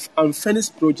buy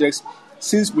unfinished projects,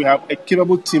 since we have a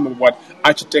capable team of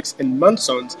architects and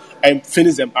masons and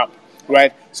finish them up,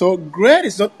 right? So GRED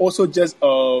is not also just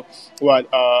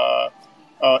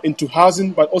into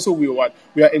housing, but also we are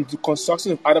into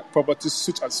construction of other properties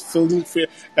such as filling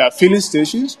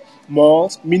stations,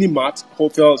 malls, mini marts,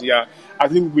 hotels. Yeah, I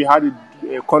think we had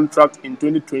a contract in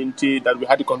 2020 that we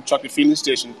had to construct a filling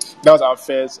station. That was our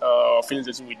first filling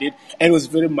station we did, and it was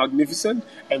very magnificent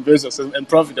and very successful and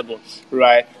profitable,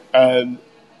 right?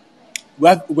 We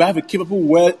have a capable,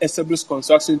 well-established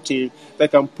construction team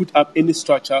that can put up any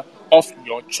structure of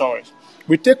your choice.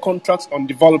 We take contracts on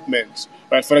developments,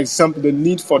 right? For example, the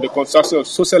need for the construction of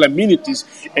social amenities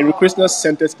and recreational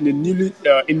centers in the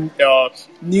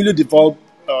newly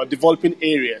developing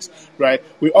areas, right?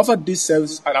 We offer this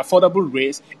service at affordable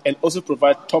rates and also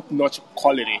provide top-notch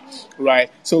quality, right?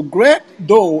 So GRED,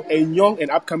 though a young and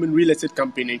upcoming real estate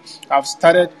company, have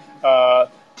started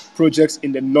projects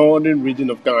in the northern region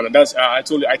of Ghana. That's I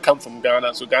told you I come from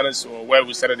Ghana, so Ghana is where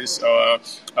we started this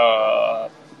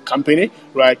company,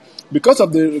 right? Because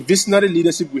of the visionary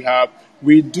leadership we have,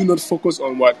 we do not focus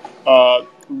on what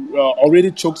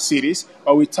already choked cities,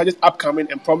 or we target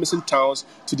upcoming and promising towns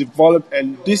to develop,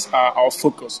 and these are our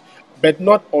focus, but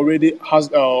not already has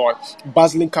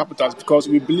bustling capitals, because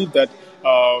we believe that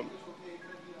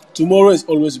tomorrow is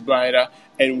always brighter,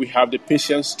 and we have the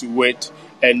patience to wait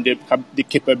and the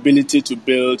capability to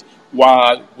build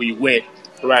while we wait,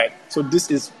 right? So this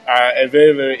is a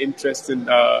very, very interesting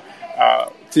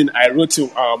thing I wrote to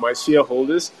my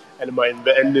shareholders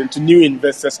and to new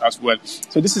investors as well.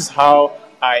 So this is how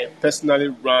I personally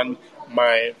run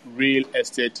my real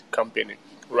estate company,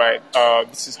 right?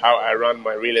 This is how I run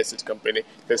my real estate company.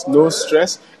 There's no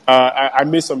stress. I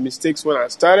made some mistakes when I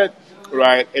started,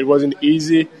 right? It wasn't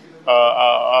easy,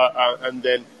 and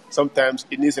then sometimes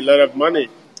it needs a lot of money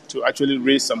to actually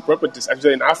raise some properties,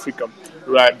 actually in Africa,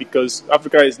 right? Because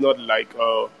Africa is not like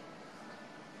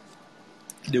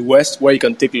the West, where you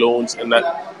can take loans and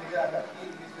that.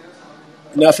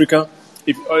 In Africa,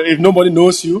 if nobody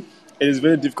knows you, it is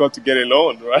very difficult to get a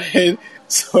loan, right?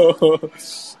 So,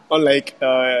 unlike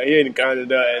here in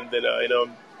Canada and then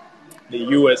the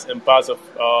US and parts of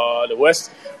the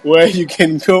West, where you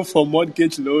can go for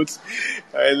mortgage loans,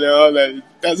 and that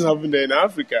doesn't happen there in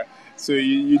Africa. So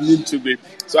you need to be.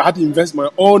 So I had to invest my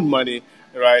own money,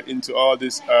 right, into all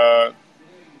these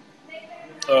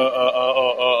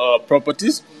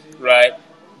properties, right?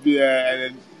 Yeah,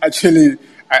 and actually,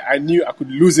 I knew I could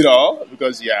lose it all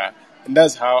because and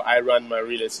that's how I run my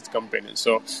real estate company.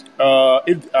 So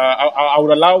if I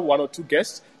would allow one or two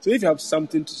guests. So if you have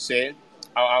something to say,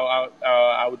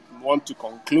 I would want to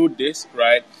conclude this,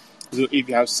 right? So if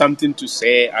you have something to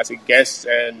say as a guest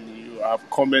and you have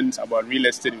comments about real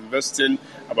estate investing,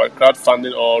 about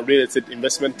crowdfunding or real estate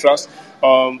investment trust,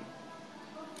 you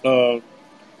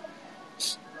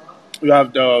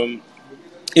have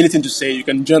anything to say, you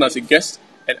can join as a guest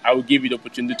and I will give you the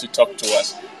opportunity to talk to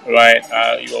us, right?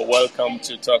 You are welcome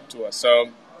to talk to us. So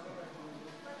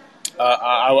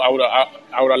I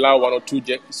would allow one or two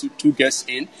guests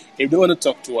in. If they want to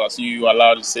talk to us, you are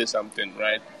allowed to say something,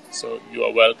 right? So you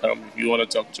are welcome if you want to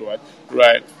talk to us,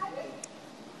 right?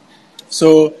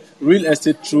 So real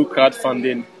estate through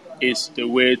crowdfunding is the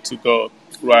way to go,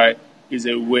 right? Is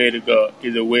a way to go.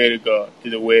 Is a way to go.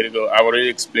 Is a way to go. I've already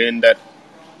explained that.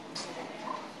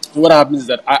 What happens is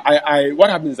that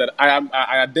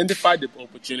I identify the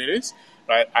opportunities,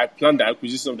 right? I plan the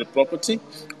acquisition of the property,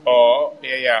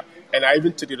 and I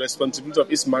even take the responsibility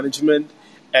of its management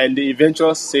and the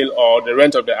eventual sale or the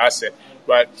rent of the asset,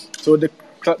 right? So the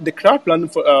crowd planning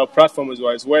platform is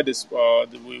where this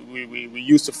we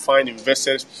use to find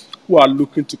investors who are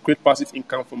looking to create passive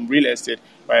income from real estate,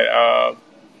 right?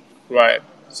 Right.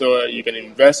 So you can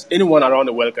invest. Anyone around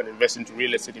the world can invest into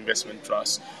real estate investment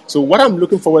trusts. So what I'm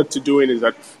looking forward to doing is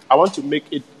that I want to make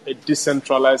it a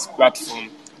decentralized platform.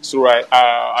 So right,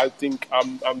 I think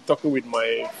I'm talking with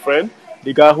my friend,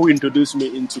 the guy who introduced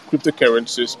me into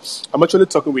cryptocurrencies. I'm actually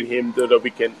talking with him so that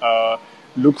we can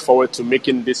look forward to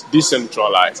making this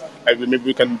decentralized. Like maybe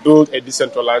we can build a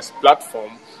decentralized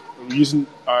platform using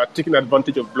taking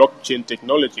advantage of blockchain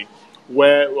technology,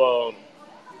 where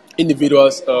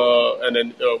individuals and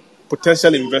then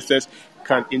potential investors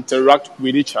can interact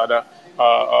with each other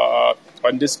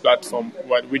on this platform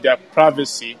with their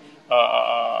privacy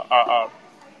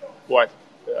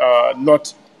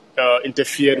not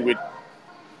interfered with,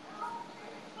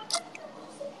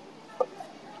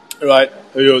 right?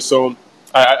 So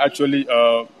I actually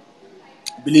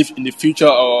believe in the future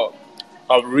of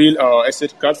real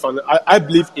estate crowdfunding. I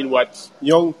believe in what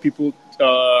young people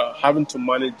having to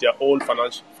manage their own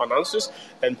finances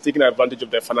and taking advantage of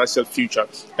their financial future.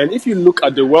 And if you look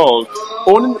at the world,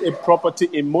 owning a property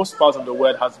in most parts of the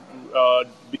world has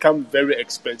become very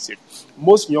expensive.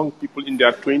 Most young people in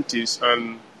their 20s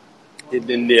and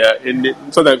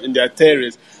sometimes in their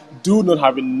territories do not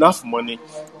have enough money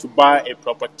to buy a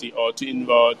property or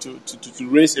to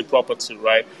raise a property,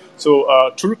 right?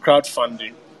 So through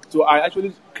crowdfunding, so I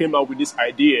actually came up with this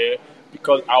idea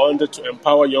because I wanted to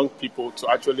empower young people to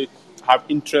actually have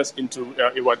interest into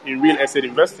in real estate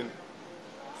investing.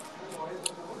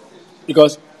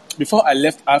 Because before I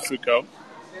left Africa,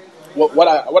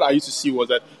 what I used to see was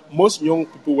that most young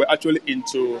people were actually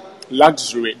into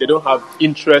luxury. They don't have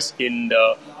interest in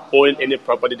owning any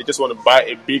property. They just want to buy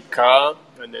a big car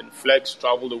and then flex,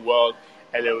 travel the world.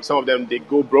 And then some of them, they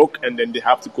go broke and then they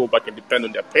have to go back and depend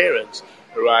on their parents,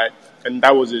 right? And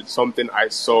that was something I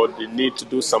saw the need to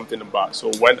do something about.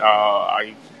 So when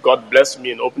God blessed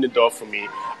me and opened the door for me,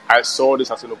 I saw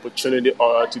this as an opportunity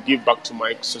to give back to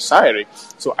my society.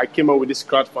 So I came up with this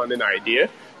crowdfunding idea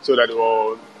so that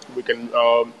we can.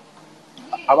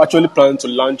 I'm actually planning to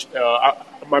launch.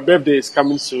 My birthday is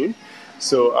coming soon,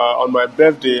 so on my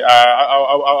birthday,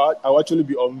 I'll actually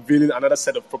be unveiling another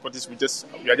set of properties. We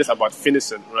are just about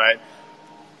finishing, right?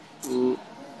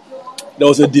 There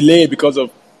was a delay because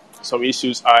of some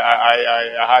issues.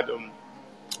 I had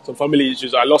some family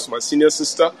issues. I lost my senior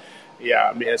sister.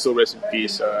 Yeah, may her soul rest in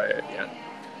peace. Yeah.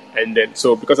 And then,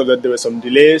 so because of that, there were some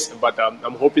delays, but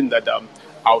I'm hoping that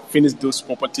I'll finish those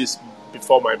properties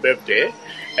before my birthday,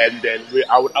 and then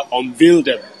I would unveil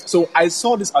them. So I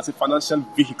saw this as a financial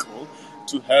vehicle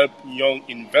to help young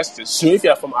investors. So if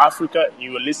you are from Africa,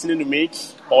 you are listening to me,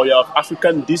 or you are of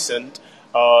African descent,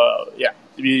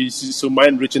 so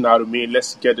mind reaching out to me.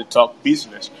 Let's get to talk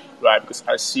business, right? Because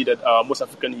I see that most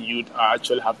African youth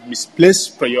actually have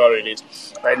misplaced priorities,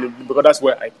 right? Because that's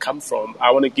where I come from.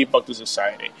 I want to give back to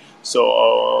society.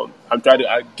 So I'm trying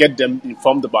to get them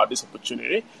informed about this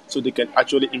opportunity so they can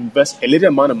actually invest a little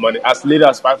amount of money, as little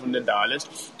as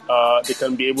 $500. They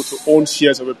can be able to own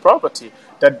shares of a property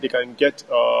that they can get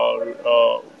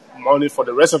money for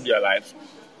the rest of their life.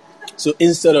 So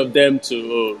instead of them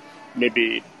to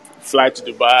maybe fly to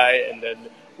Dubai and then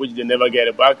which they never get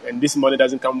it back, and this money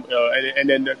doesn't come, and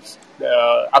then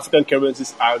the African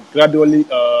currencies are gradually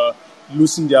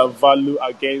losing their value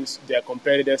against their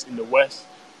competitors in the West,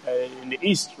 in the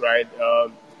East, right?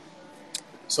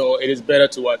 So it is better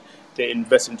to what they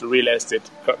invest into real estate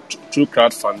through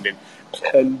crowdfunding,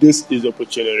 and this is the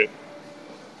opportunity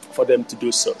for them to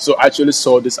do so. So I actually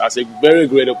saw this as a very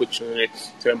great opportunity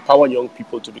to empower young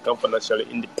people to become financially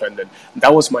independent.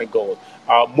 That was my goal.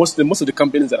 Most of the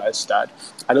companies that I start,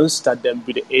 I don't start them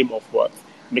with the aim of what?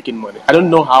 Making money. I don't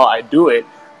know how I do it.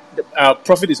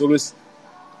 Profit is always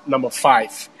number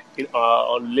 5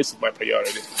 on the list of my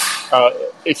priorities.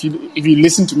 If you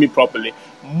listen to me properly,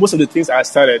 most of the things I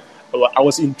started, I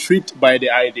was intrigued by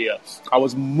the idea. I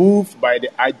was moved by the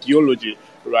ideology,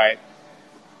 right?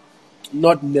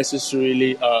 Not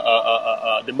necessarily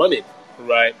the money,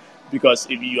 right? Because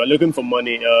if you are looking for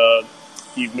money,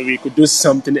 you maybe could do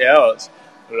something else,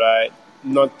 right?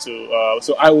 Not to.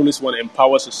 So I always want to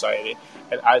empower society,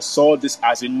 and I saw this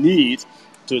as a need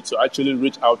to actually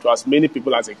reach out to as many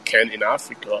people as I can in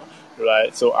Africa,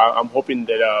 right? So I'm hoping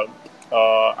that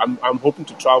I'm hoping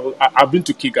to travel. I've been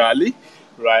to Kigali,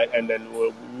 right, and then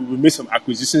we made some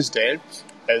acquisitions there.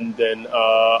 And then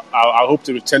I hope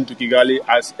to return to Kigali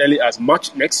as early as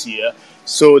March next year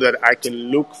so that I can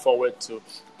look forward to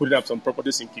putting up some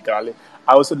properties in Kigali.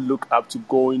 I also look up to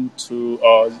going to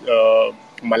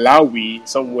Malawi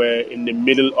somewhere in the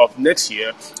middle of next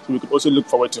year. So we could also look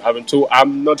forward to having. So I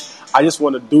just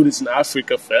want to do this in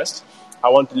Africa first. I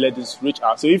want to let this reach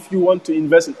out. So if you want to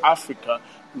invest in Africa,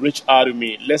 reach out to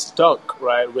me. Let's talk,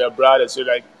 right? We are brothers. So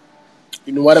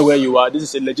no matter where you are, this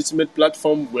is a legitimate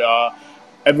platform. We are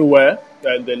everywhere,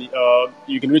 and then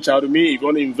you can reach out to me. If you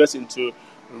want to invest into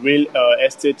real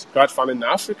estate crowdfunding in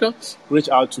Africa, reach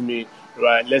out to me,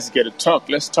 right? Let's get a talk.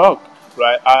 Let's talk,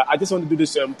 right? I just want to do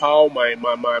this to empower my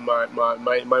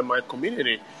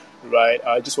community, right?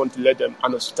 I just want to let them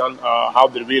understand how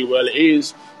the real world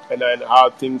is and then how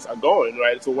things are going,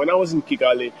 right? So when I was in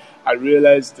Kigali, I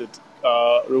realized that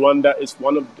Rwanda is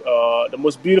one of the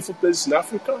most beautiful places in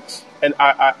Africa, and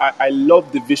I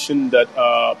love the vision that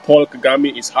Paul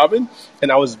Kagame is having,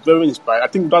 and I was very inspired. I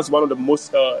think that's one of the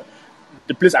most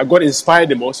the place I got inspired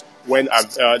the most when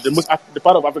the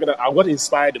part of Africa that I got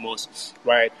inspired the most,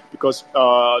 right? Because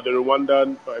the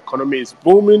Rwandan economy is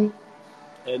booming,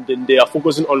 and then they are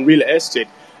focusing on real estate,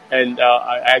 and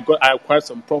I acquired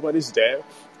some properties there,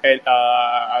 and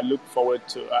I look forward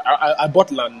to I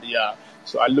bought land, yeah.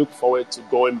 So I look forward to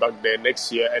going back there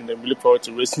next year, and then we look forward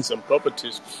to raising some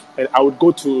properties. And I would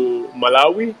go to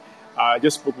Malawi. I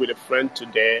just spoke with a friend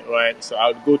today, right? So I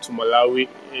would go to Malawi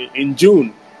in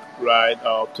June, right,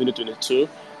 2022.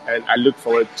 and I look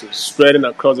forward to spreading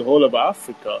across the whole of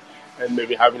Africa and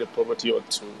maybe having a property or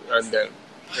two. And then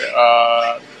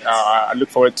I look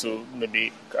forward to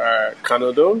maybe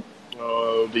Canada,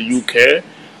 the UK,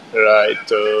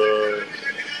 right?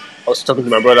 I was talking to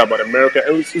my brother about America,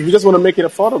 and we just want to make it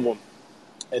affordable,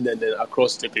 and then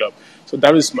across the globe. So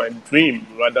that is my dream,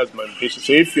 right? That's my vision.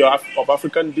 So if you're of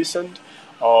African descent,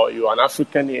 or you're an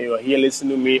African here, you're here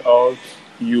listening to me, or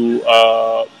you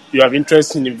have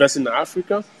interest in investing in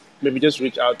Africa, maybe just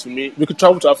reach out to me. We could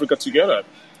travel to Africa together.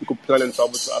 We could plan and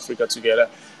travel to Africa together,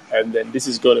 and then this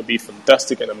is going to be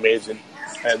fantastic and amazing.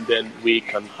 And then we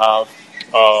can have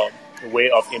a way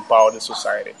of empowering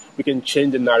society. We can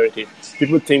change the narrative.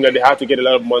 People think that they have to get a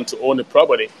lot of money to own a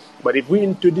property, but if we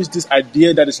introduce this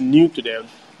idea that is new to them,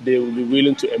 they will be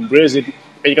willing to embrace it.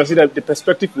 And you can see that the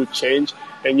perspective will change,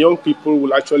 and young people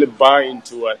will actually buy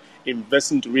into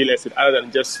invest into real estate other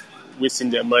than just wasting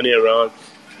their money around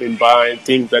in buying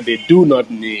things that they do not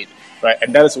need, right?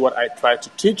 And that is what I try to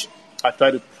teach. I try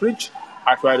to preach.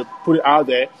 I try to put it out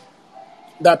there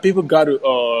that people got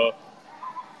to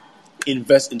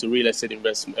invest into real estate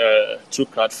investment through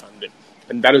crowdfunding,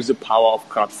 and that is the power of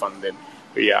crowdfunding.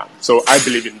 Yeah, so I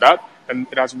believe in that, and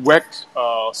it has worked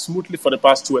smoothly for the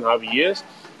past 2.5 years.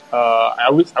 I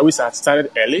wish I had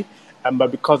started early,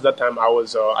 but because that time I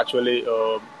was actually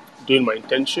doing my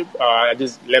internship. I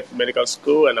just left medical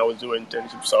school and I was doing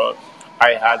internship, so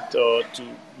I had to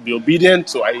be obedient,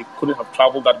 so I couldn't have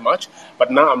traveled that much.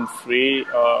 But now I'm free,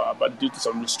 but due to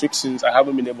some restrictions, I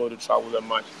haven't been able to travel that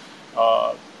much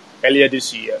earlier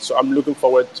this year. So I'm looking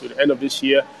forward to the end of this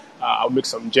year. I'll make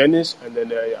some journeys and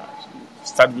then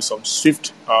start with some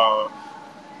swift,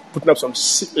 putting up some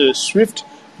swift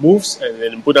moves and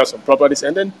then put out some properties.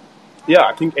 And then,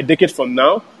 I think a decade from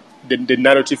now, the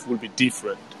narrative will be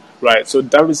different, right? So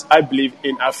that is, I believe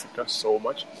in Africa so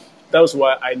much. That's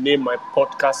why I named my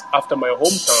podcast after my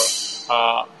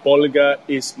hometown. Bolga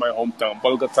is my hometown.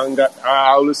 Bolga Tanga, I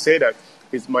always say that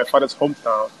it's my father's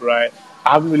hometown, right?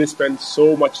 I haven't really spent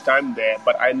so much time there,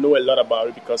 but I know a lot about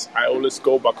it because I always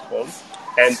go back home.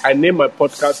 And I named my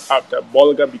podcast after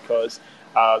Bolga because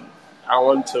I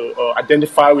want to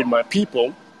identify with my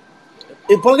people.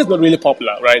 Bolga is not really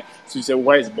popular, right? So you say,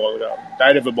 where is Bolga?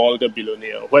 Diary of a Bolga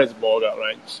billionaire. Where is Bolga,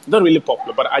 right? It's not really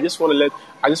popular, but I just want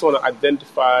to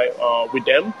identify with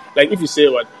them. Like if you say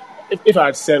if I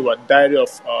had said Diary of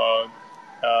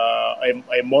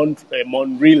a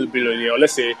Montreal billionaire, or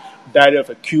let's say Diary of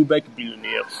a Quebec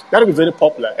billionaire, that would be very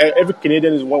popular. Every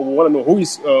Canadian is want to know who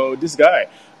is this guy,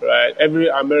 right? Every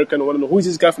American want to know who is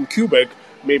this guy from Quebec,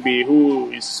 maybe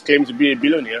who is claimed to be a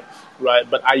billionaire, right?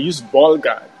 But I use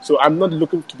Bolga, so I'm not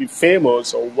looking to be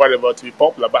famous or whatever to be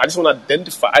popular, but I just want to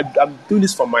identify. I'm doing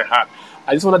this from my heart.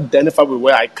 I just want to identify with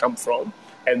where I come from,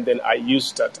 and then I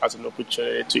use that as an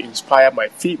opportunity to inspire my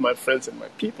friends and my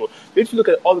people. If you look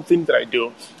at all the things that I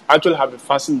do, I actually have a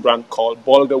fashion brand called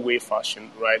Bolga Way Fashion,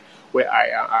 right? Where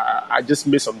I just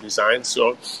made some designs.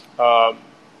 So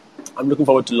I'm looking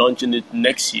forward to launching it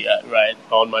next year, right,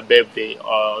 on my birthday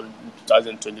on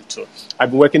 2022.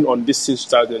 I've been working on this since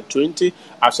 2020.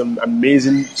 I have some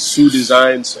amazing suit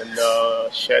designs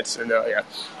and shirts, and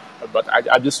but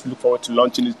I just look forward to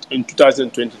launching it in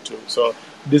 2022. So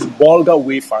this Bolga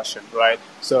Way Fashion, right?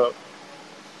 So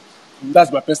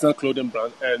that's my personal clothing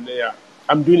brand, and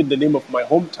I'm doing it in the name of my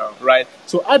hometown, right?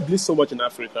 So I believe so much in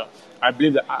Africa. I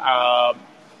believe that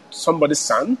somebody's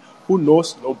son who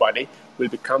knows nobody will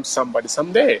become somebody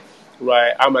someday,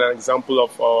 right? I'm an example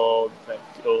of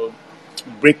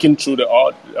breaking through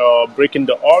the breaking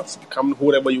the odds, becoming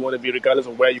whoever you want to be, regardless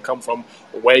of where you come from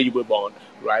or where you were born,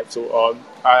 right? So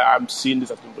I'm seeing this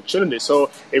as an opportunity.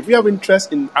 So if we have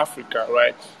interest in Africa,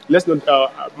 right, let's not.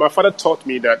 My father taught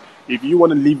me that if you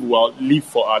want to live well, live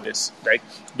for others, right?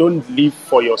 Don't live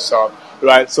for yourself,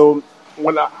 right? So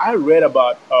when I read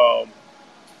about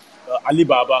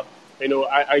Alibaba,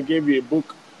 I gave you a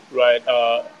book, right?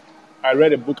 I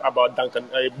read a book about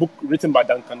a book written by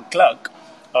Duncan Clark,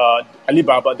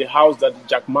 Alibaba, the house that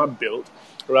Jack Ma built,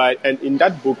 right? And in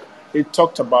that book, it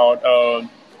talked about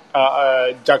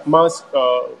Jack Ma's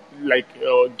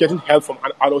getting help from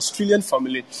an Australian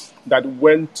family that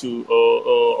went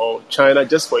to China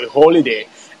just for a holiday,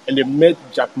 and they met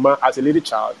Jack Ma as a little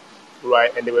child,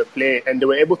 right? And they were playing, and they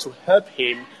were able to help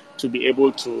him to be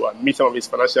able to meet some of his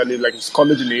financial needs, like his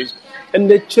college needs, and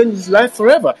they changed his life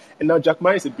forever. And now Jack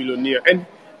Ma is a billionaire, and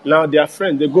now they are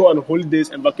friends. They go on holidays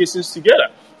and vacations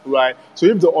together, right? So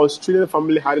if the Australian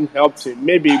family hadn't helped him,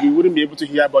 maybe we wouldn't be able to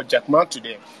hear about Jack Ma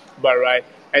today, but right?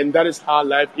 And that is how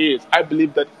life is. I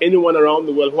believe that anyone around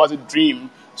the world who has a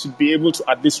dream should be able to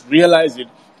at least realize it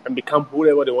and become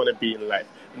whoever they want to be in life.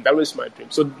 And that is my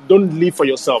dream. So don't live for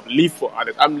yourself, live for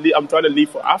others. I'm trying to live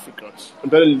for Africa. I'm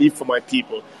trying to live for my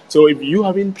people. So if you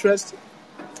have interest,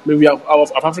 maybe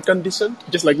of African descent,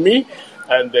 just like me,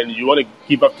 and then you want to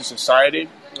give up to society,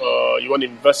 you want to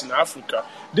invest in Africa,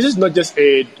 this is not just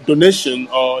a donation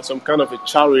or some kind of a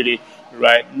charity,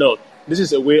 right? No, this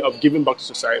is a way of giving back to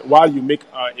society while you make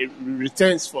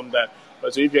returns from that.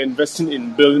 So if you're investing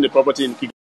in building a property in Kigali,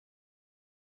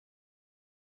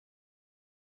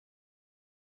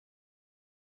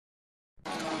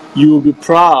 you will be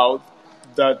proud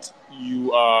that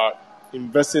you are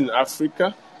investing in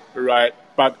Africa, right?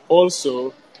 But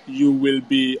also you will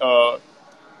be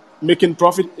making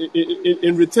profit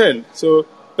in return. So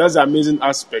that's the amazing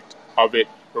aspect of it,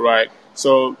 right?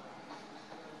 So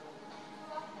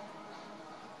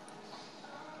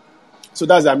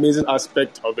that's the amazing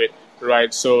aspect of it,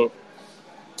 right? So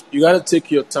you gotta take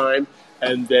your time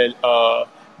and then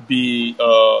be.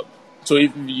 So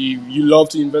if you love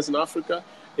to invest in Africa,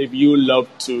 if you love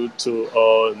to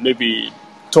maybe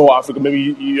tour Africa, maybe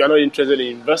you are not interested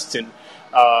in investing,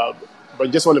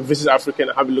 but just want to visit Africa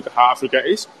and have a look at how Africa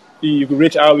is. You could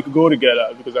reach out, we could go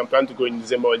together because I'm planning to go in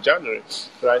December or January,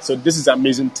 right? So this is the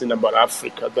amazing thing about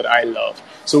Africa that I love.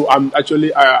 So I'm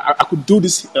actually, I could do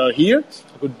this here,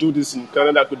 I could do this in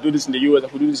Canada, I could do this in the US, I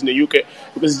could do this in the UK,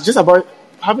 because it's just about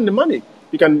having the money.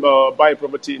 You can buy a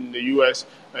property in the US,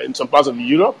 in some parts of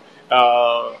Europe,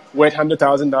 worth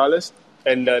 $100,000,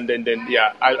 and then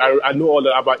yeah, I know all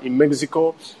that about in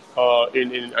Mexico,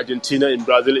 in Argentina, in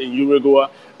Brazil, in Uruguay.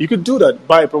 You could do that,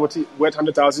 buy a property worth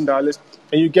 $100,000,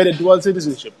 and you get a dual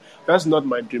citizenship. That's not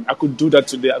my dream. I could do that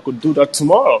today. I could do that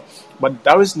tomorrow, but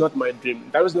that is not my dream.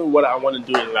 That is not what I want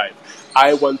to do in life.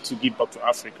 I want to give back to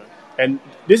Africa, and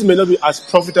this may not be as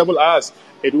profitable as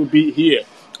it would be here.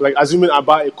 Like assuming I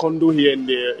buy a condo here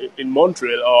in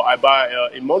Montreal, or I buy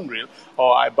in Montreal,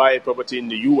 or I buy a property in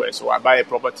the US, or I buy a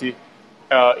property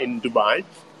in Dubai,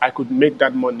 I could make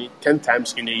that money 10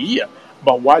 times in a year.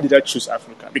 But why did I choose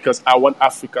Africa? Because I want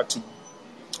Africa to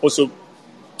also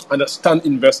understand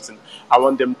investing. I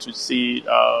want them to see.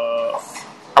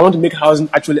 I want to make housing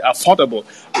actually affordable,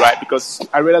 right? Because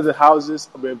I realized the houses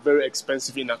were very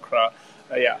expensive in Accra.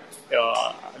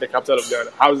 The capital of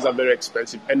Ghana. Houses are very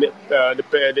expensive, and the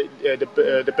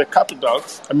per capita.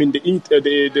 I mean, the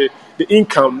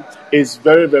income is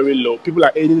very, very low. People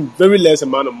are earning very less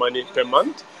amount of money per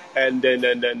month, and then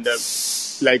the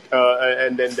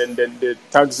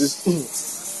taxes,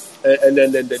 and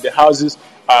then the houses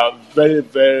are very,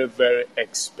 very, very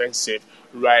expensive,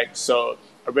 right? So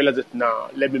I realized that now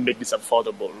let me make this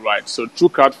affordable, right? So through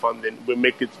crowdfunding, we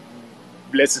make it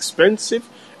less expensive,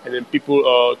 and then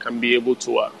people can be able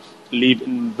to live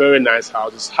in very nice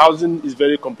houses. Housing is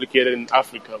very complicated in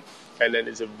Africa, and then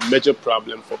it's a major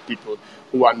problem for people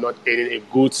who are not earning a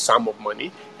good sum of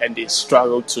money, and they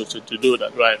struggle to do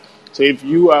that, right? So if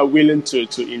you are willing to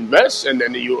invest, and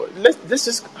then let's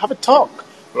just have a talk,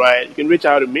 right? You can reach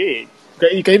out to me.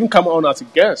 You can even come on as a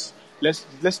guest.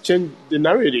 Let's change the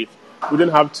narrative. We don't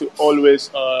have to always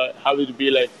have it be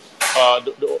like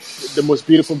the most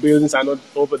beautiful buildings are not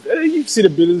over there. You see the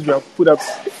buildings we have put up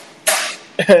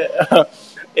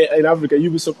in Africa,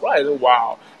 you'll be surprised.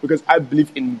 Wow. Because I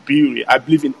believe in beauty. I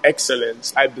believe in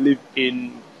excellence. I believe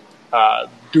in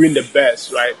doing the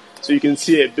best, right? So you can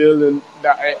see a building,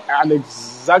 an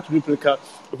exact replica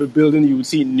of a building you would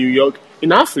see in New York,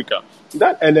 in Africa.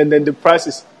 And then the price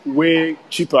is way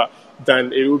cheaper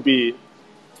than it would be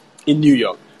in New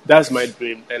York. That's my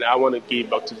dream, and I want to give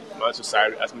back to my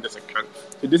society as much as I can.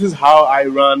 So this is how I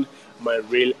run my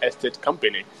real estate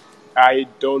company.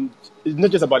 It's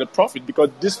not just about the profit, because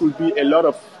this will be a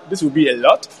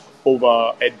lot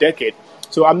over a decade.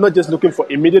 So I'm not just looking for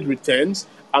immediate returns.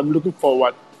 I'm looking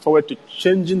forward to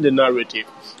changing the narrative,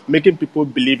 making people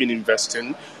believe in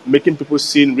investing, making people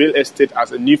see real estate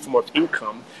as a new form of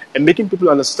income, and making people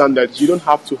understand that you don't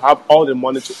have to have all the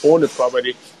money to own a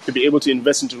property to be able to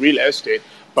invest into real estate.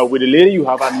 But with the little you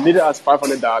have, as little as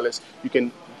 $500, you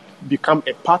can become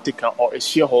a partaker or a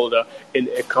shareholder in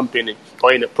a company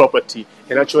or in a property,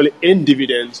 and actually earn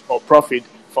dividends or profit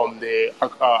from the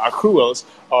accruals,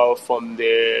 or from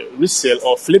the resale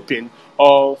or flipping,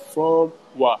 or from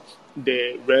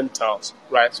the rentals,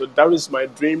 right? So that is my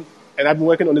dream, and I've been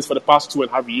working on this for the past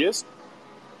 2.5 years.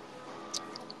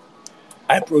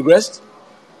 I progressed.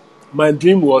 My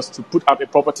dream was to put up a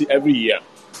property every year,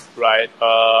 right?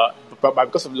 But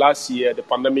because of last year, the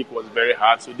pandemic was very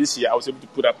hard. So this year, I was able to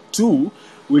put up 2,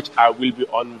 which I will be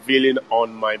unveiling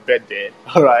on my birthday.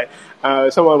 All right.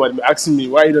 Someone might be asking me,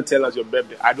 why you don't tell us your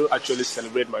birthday? I don't actually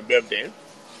celebrate my birthday.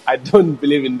 I don't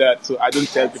believe in that, so I don't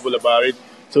tell people about it.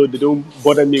 So they don't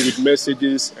bother me with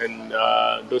messages and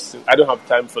those things. I don't have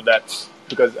time for that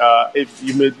because if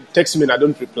you may text me and I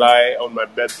don't reply on my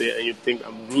birthday and you think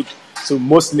I'm rude, so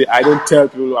mostly I don't tell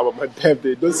people about my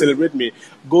birthday. Don't celebrate me.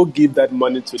 Go give that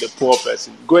money to the poor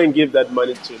person. Go and give that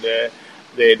money to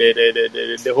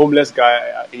the homeless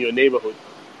guy in your neighborhood.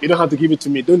 You don't have to give it to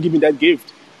me. Don't give me that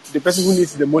gift. The person who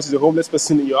needs it the most is the homeless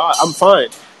person in your house. I'm fine.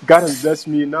 God has blessed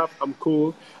me enough. I'm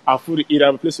cool. I have food to eat. I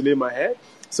have a place to lay my head.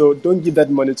 So don't give that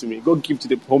money to me. Go give to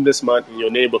the homeless man in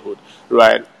your neighborhood,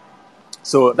 right?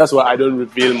 So that's why I don't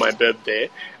reveal my birthday,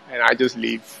 and I just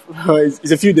leave.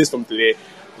 It's a few days from today.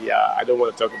 Yeah, I don't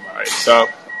want to talk about it. So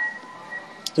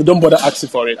don't bother asking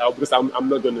for it because I'm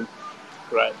not going to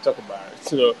talk about it.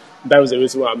 So that was the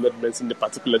reason why I'm not mentioning the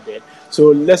particular day.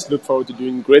 So let's look forward to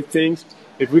doing great things.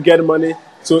 If we get money,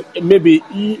 so maybe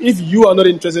if you are not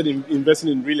interested in investing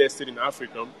in real estate in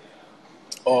Africa,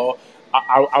 or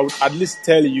I would at least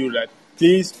tell you that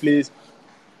please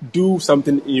do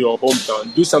something in your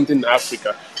hometown, do something in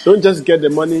Africa. Don't just get the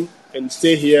money and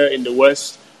stay here in the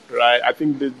West, right? I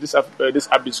think this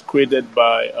app is created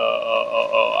by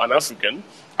an African,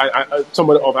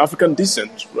 somebody of African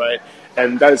descent, right?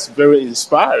 And that is very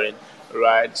inspiring,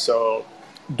 right? So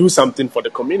do something for the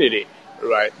community,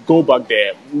 right? Go back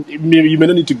there. You may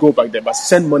not need to go back there, but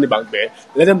send money back there.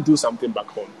 Let them do something back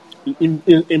home.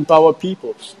 Empower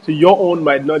people. So your own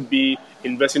might not be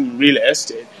investing in real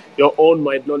estate. Your own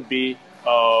might not be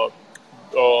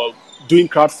doing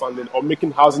crowdfunding or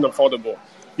making housing affordable.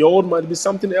 Your own might be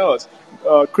something else,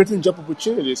 creating job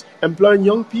opportunities, employing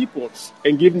young people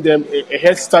and giving them a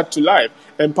head start to life,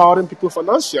 empowering people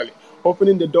financially,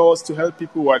 opening the doors to help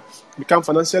people become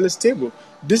financially stable.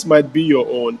 This might be your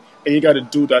own, and you got to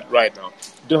do that right now.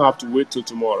 You don't have to wait till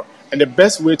tomorrow. And the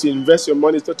best way to invest your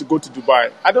money is not to go to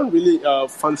Dubai. I don't really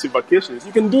fancy vacations.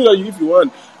 You can do that if you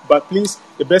want, but please,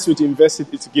 the best way to invest it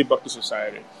is to give back to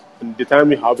society. And the time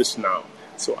we have is now.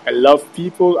 So I love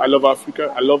people. I love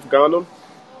Africa. I love Ghana.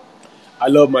 I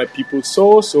love my people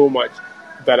so much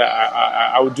that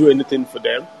I would do anything for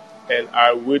them, and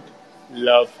I would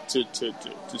love to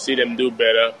see them do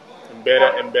better and better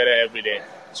and better every day.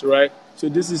 So right. So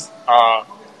this is an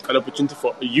opportunity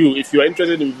for you if you are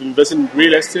interested in investing in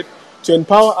real estate to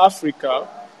empower Africa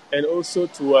and also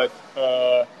to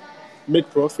make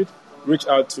profit. Reach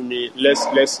out to me. Let's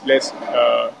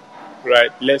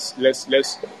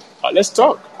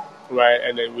talk, right?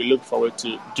 And then we look forward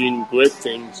to doing great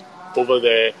things over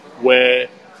there where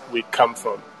we come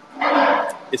from.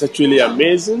 It's actually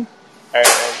amazing, and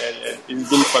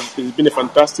it's been a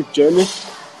fantastic journey,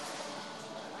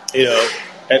 you know,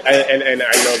 and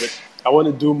I love it. I want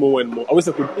to do more and more. I wish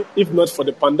I could, if not for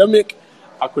the pandemic,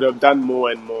 I could have done more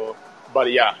and more.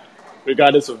 But yeah,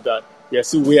 regardless of that, we are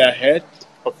still way ahead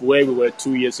of where we were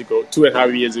 2.5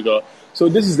 years ago. So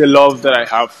this is the love that I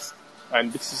have,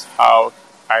 and this is how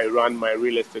I run my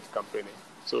real estate company.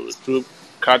 So through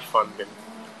crowdfunding,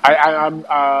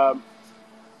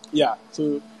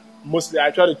 So mostly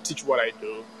I try to teach what I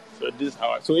do. So this is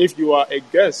how. So if you are a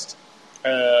guest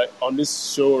on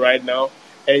this show right now,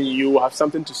 and you have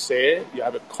something to say, you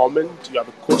have a comment, you have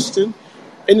a question,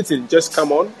 anything, just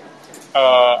come on.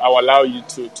 I'll allow you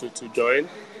to join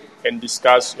and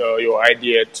discuss your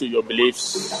idea, to your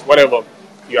beliefs, whatever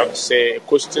you have to say, a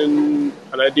question,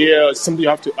 an idea, something you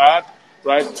have to add,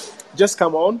 right? Just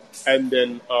come on and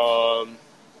then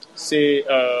say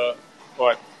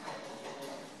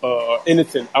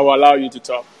anything. I will allow you to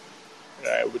talk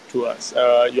to us.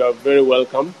 You are very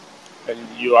welcome, and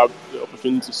you have the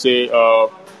opportunity to say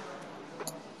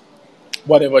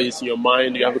whatever is in your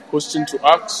mind. You have a question to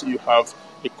ask, you have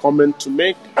a comment to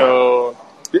make,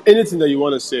 anything that you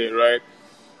want to say, right?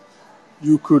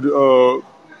 You could,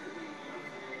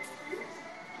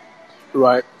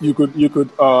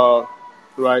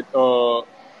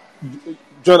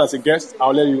 join as a guest.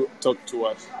 I'll let you talk to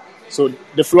us. So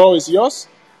the floor is yours.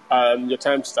 Your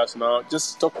time starts now.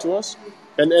 Just talk to us,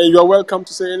 and you are welcome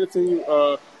to say anything.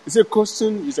 Is it a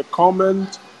question? Is it a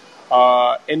comment?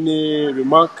 Any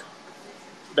remark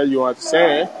that you want to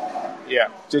say? Yeah,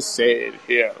 just say it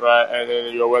here, right? And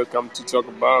then you're welcome to talk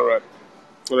about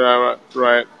it.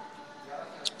 Right.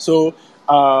 So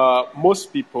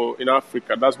most people in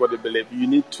Africa, that's what they believe. You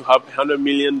need to have $100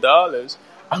 million.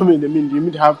 You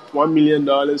need to have $1 million.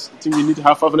 I think you need to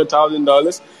have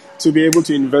 $500,000 to be able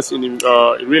to invest in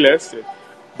real estate.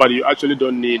 But you actually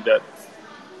don't need that.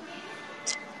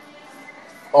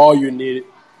 All you need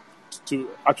to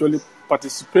actually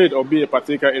participate or be a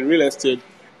partaker in real estate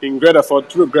through GRED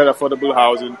affordable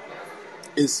housing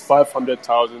is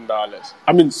 $500,000.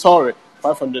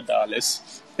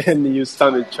 $500, and you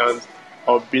stand a chance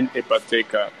of being a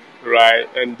partaker. right?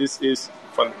 And this is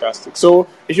fantastic. So,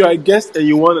 if you are a guest and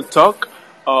you want to talk,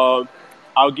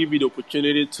 I'll give you the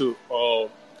opportunity to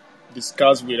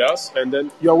discuss with us, and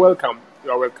then you're welcome.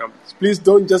 You're welcome. Please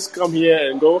don't just come here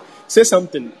and go. Say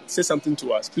something. Say something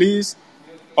to us, please.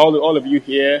 All of you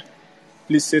here,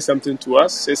 please say something to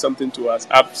us. Say something to us.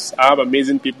 I have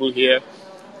amazing people here,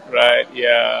 right?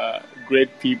 Yeah,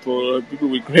 great people, people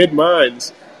with great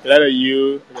minds. A lot of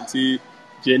you, I can see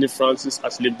Jenny Francis,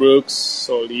 Ashley Brooks,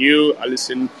 Saul Yu,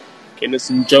 Alison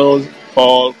Kennison Jones,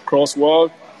 Paul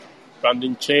Crosswell,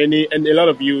 Brandon Cheney, and a lot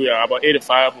of you, yeah, about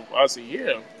 85 of us are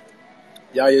here.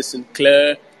 Yaya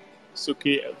Sinclair,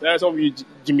 Suki, there's some of you,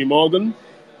 Jimmy Morgan,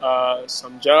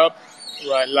 Samjab,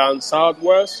 right, Land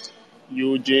Southwest,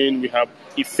 Eugene, we have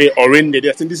Ife Orinde.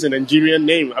 I think this is a Nigerian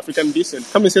name, African descent.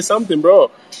 Come and say something, bro.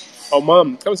 Oh,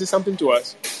 mom, come and say something to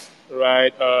us.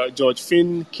 Right, George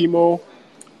Finn, Kimo,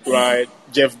 right,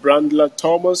 Jeff Brandler,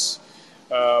 Thomas,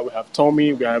 we have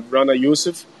Tommy, we have Rana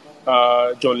Yusuf,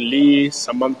 John Lee,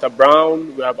 Samantha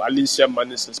Brown, we have Alicia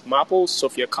Manises Maple,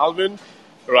 Sophia Calvin,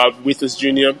 Ralph Withers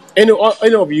Jr., any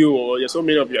of you, or there's so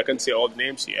many of you, I can say all the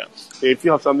names here. So if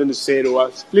you have something to say to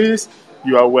us, please,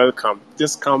 you are welcome.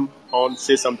 Just come on,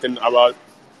 say something about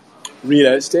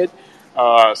real estate,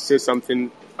 say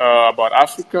something about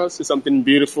Africa, say something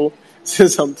beautiful, say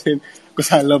something,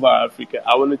 because I love our Africa.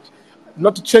 I want to,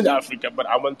 not to change Africa, but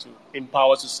I want to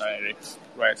empower society,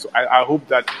 right? So I hope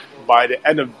that by the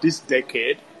end of this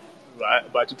decade,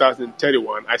 right, by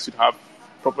 2031, I should have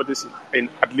properties in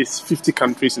at least 50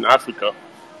 countries in Africa.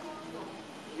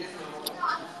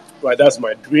 Right, that's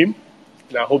my dream,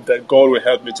 and I hope that God will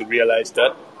help me to realize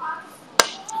that.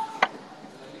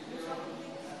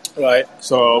 Right,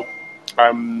 so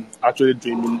I'm actually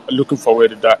dreaming, looking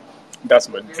forward to that. That's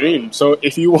my dream. So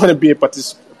if you want to be you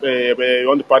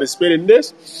want to participate in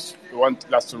this, you want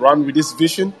us to run with this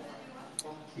vision,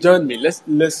 join me. Let's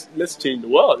change the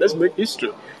world. Let's make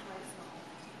history.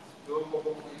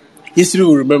 History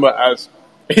will remember us,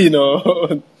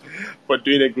 for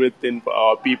doing a great thing for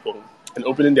our people and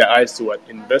opening their eyes to what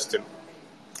investing.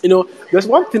 There's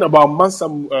one thing about Mansa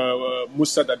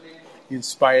Musa that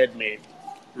inspired me,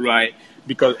 right?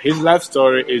 Because his life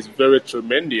story is very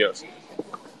tremendous.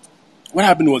 What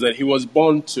happened was that he was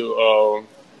born to,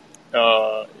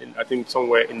 I think,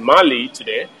 somewhere in Mali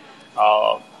today,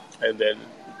 and then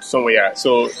somewhere. Yeah.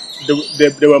 So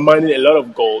they were mining a lot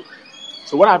of gold.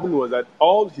 So what happened was that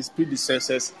all his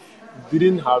predecessors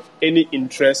didn't have any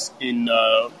interest in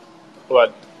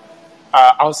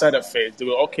outside of faith. They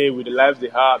were okay with the lives they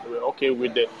had. They were okay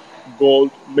with the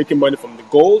gold, making money from the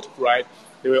gold, right?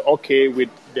 They were okay with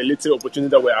the little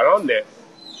opportunities that were around there.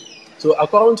 So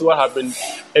according to what happened,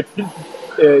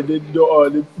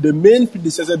 the main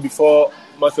predecessor before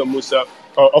Mansa Musa,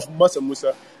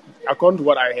 according to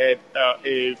what I heard,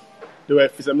 there were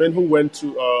fishermen who went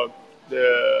to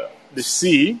the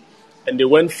sea, and they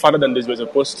went farther than they were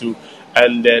supposed to.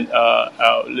 And then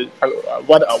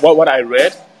what I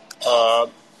read,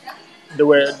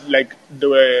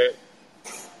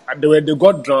 they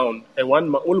got drowned, and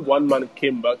one man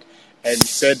came back and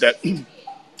said that and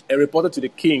reported to the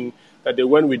king that they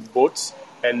went with boats,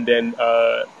 and then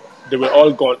they were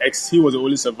all gone. He was the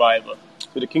only survivor.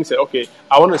 So the king said, "Okay,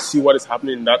 I want to see what is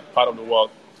happening in that part of the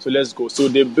world. So let's go." So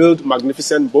they built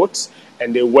magnificent boats,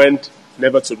 and they went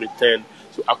never to return.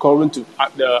 So according to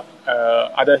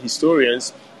other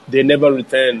historians, they never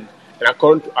returned. And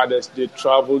according to others, they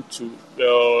traveled to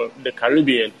the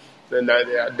Caribbean. And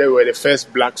they were the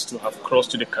first blacks to have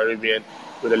crossed to the Caribbean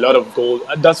with a lot of gold.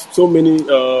 And that's so many,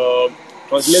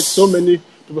 so many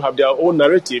people have their own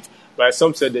narrative. Right?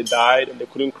 Some said they died and they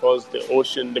couldn't cross the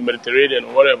ocean, the Mediterranean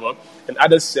or whatever. And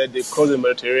others said they crossed the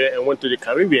Mediterranean and went to the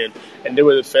Caribbean. And they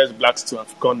were the first blacks to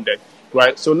have gone there.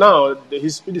 Right? So now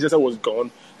his predecessor was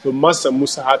gone. So Mansa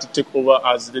Musa had to take over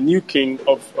as the new king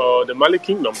of the Mali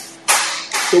kingdom.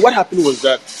 So what happened was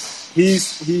that he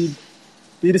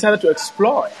decided to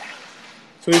explore.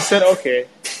 So he said, okay,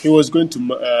 he was going to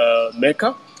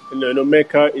Mecca. And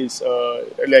Mecca is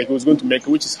he was going to Mecca,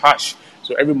 which is Hajj.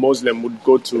 So every Muslim would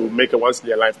go to Mecca once in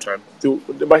their lifetime.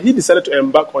 But he decided to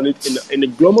embark on it in a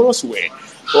glamorous way.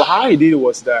 So how he did it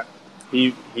was that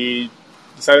he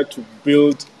decided to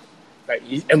build,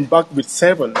 he embarked with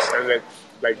servants, and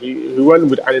he went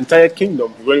with an entire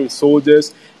kingdom. He went with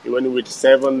soldiers, he went with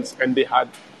servants, and they had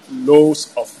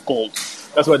loads of gold.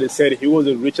 That's why they said he was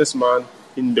the richest man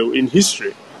in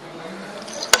history.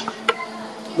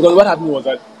 Because what happened was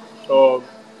that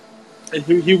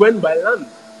he went by land.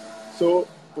 So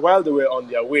while they were on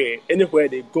their way, anywhere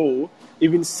they go,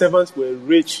 even servants were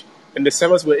rich, and the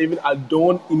servants were even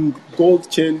adorned in gold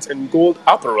chains and gold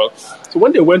apparel. So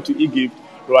when they went to Egypt,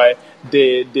 right?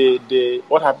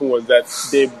 What happened was that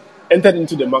they entered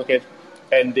into the market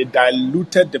and they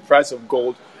diluted the price of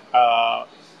gold.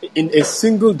 In a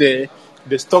single day,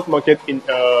 the stock market in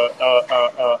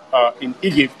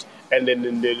Egypt and then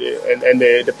in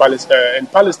the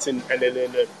Palestine and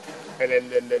then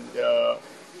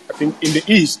I think in the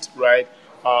east, right,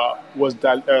 was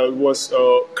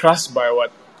crashed by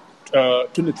what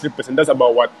 23%. That's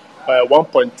about what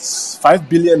 $1.5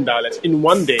 billion in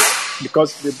one day,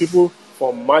 because the people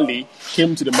from Mali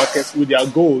came to the markets with their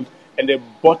gold and they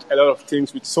bought a lot of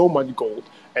things with so much gold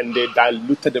and they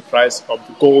diluted the price of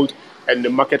gold and the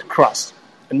market crashed.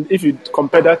 And if you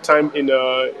compare that time in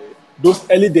those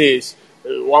early days,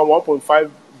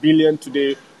 1.5 billion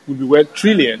today would be worth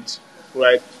trillions,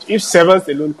 right? If sevens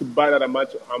alone could buy that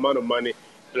amount of money,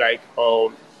 like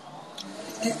could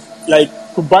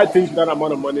buy things with that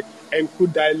amount of money and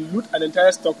could dilute an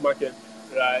entire stock market,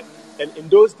 right? And in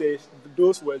those days,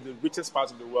 those were the richest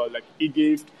parts of the world, like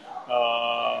Egypt,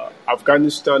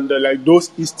 Afghanistan, like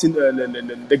those eastern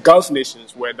and the Gulf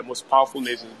nations were the most powerful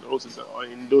nations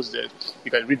in those days.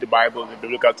 You can read the Bible in the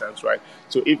biblical times, right?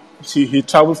 So if he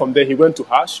traveled from there, he went to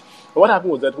Hash. And what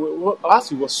happened was that as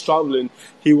he was traveling,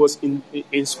 he was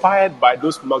inspired by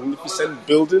those magnificent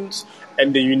buildings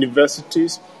and the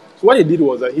universities. So what he did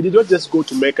was that he did not just go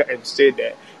to Mecca and stay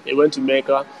there. He went to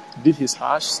Mecca, did his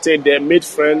Hajj, stayed there, made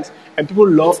friends, and people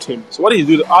loved him. So what he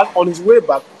did, on his way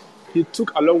back, he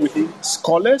took along with him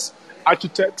scholars,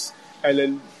 architects, and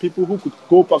then people who could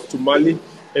go back to Mali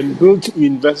and build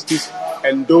universities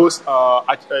and those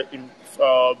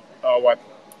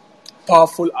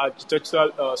powerful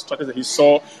architectural structures that he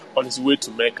saw on his way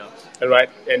to Mecca. Right?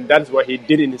 And that's what he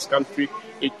did in his country.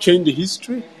 He changed the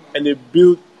history, and they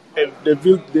built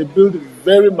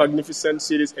very magnificent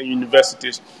cities and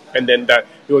universities, and then that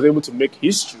he was able to make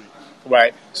history,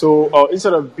 right? So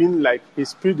instead of being like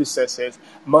his predecessors,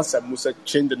 Mansa Musa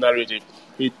changed the narrative.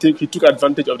 He took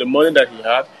advantage of the money that he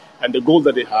had and the gold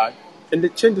that they had, and they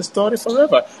changed the story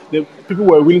forever. The people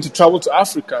were willing to travel to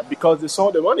Africa because they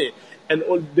saw the money and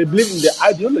they believed in the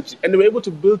ideology, and they were able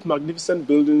to build magnificent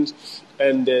buildings.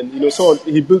 And then so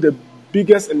he built the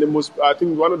biggest and the most, I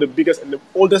think one of the biggest and the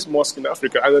oldest mosque in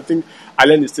Africa. And I think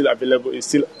Island is still available, is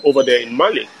still over there in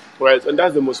Mali, right? And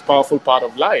that's the most powerful part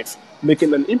of life,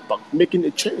 making an impact, making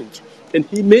a change. And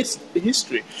he made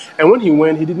history. And when he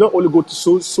went, he did not only go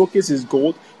to showcase his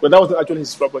gold, but that was not actually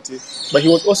his property, but he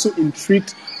was also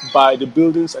intrigued by the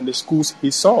buildings and the schools he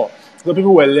saw. So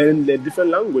people were learning a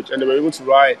different language and they were able to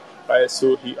write, right?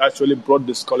 So he actually brought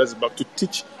the scholars back to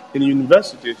teach in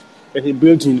universities. And he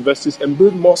built universities and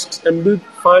built mosques and built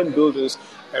fine buildings,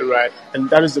 and right. And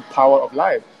that is the power of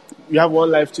life. You have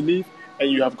one life to live, and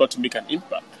you have got to make an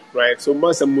impact, right? So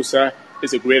Mansa Musa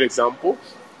is a great example,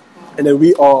 and then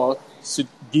we all should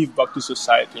give back to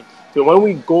society. So when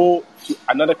we go to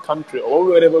another country or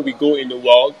wherever we go in the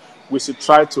world, we should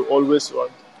try to always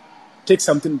take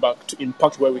something back to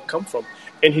impact where we come from.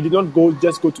 And he did not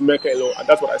just go to Mecca alone, and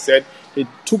that's what I said. He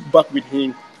took back with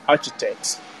him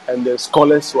architects and the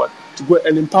scholars to go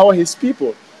and empower his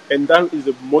people. And that is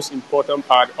the most important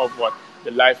part of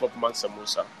the life of Mansa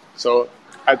Musa. So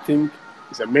I think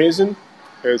it's amazing,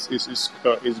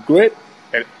 it's great,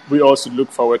 and we also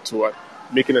look forward to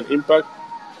making an impact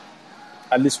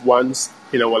at least once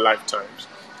in our lifetimes.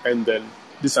 And then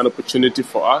this is an opportunity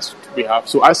for us we have.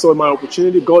 So I saw my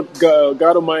opportunity. God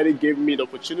Almighty gave me the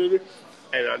opportunity,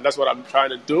 and that's what I'm trying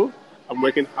to do. I'm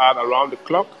working hard around the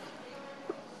clock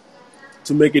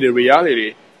to make it a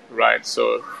reality, right?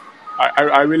 So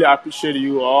I really appreciate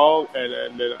you all,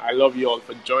 and I love you all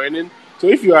for joining. So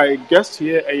if you are a guest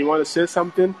here and you want to say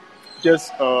something,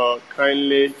 just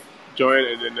kindly join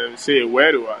and then say a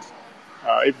word to us.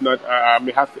 If not, I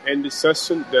may have to end this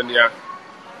session. Then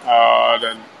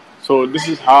so this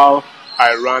is how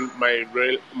I run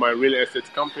my real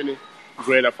estate company,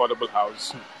 GRED Affordable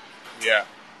House. Yeah.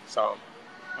 So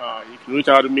you can reach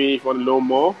out to me if you want to know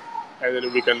more, and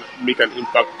then we can make an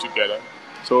impact together.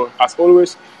 So as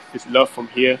always, it's love from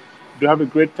here. Do have a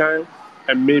great time,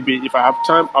 and maybe if I have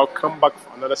time, I'll come back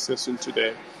for another session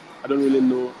today. I don't really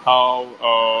know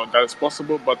how that is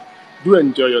possible, but do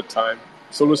enjoy your time.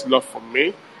 It's always love from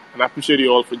me, and I appreciate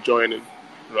you all for joining,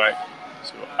 right?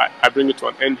 So I bring it to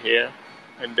an end here,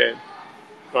 and then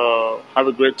have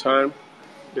a great time.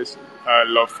 This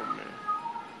love from me.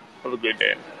 Have a great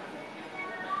day.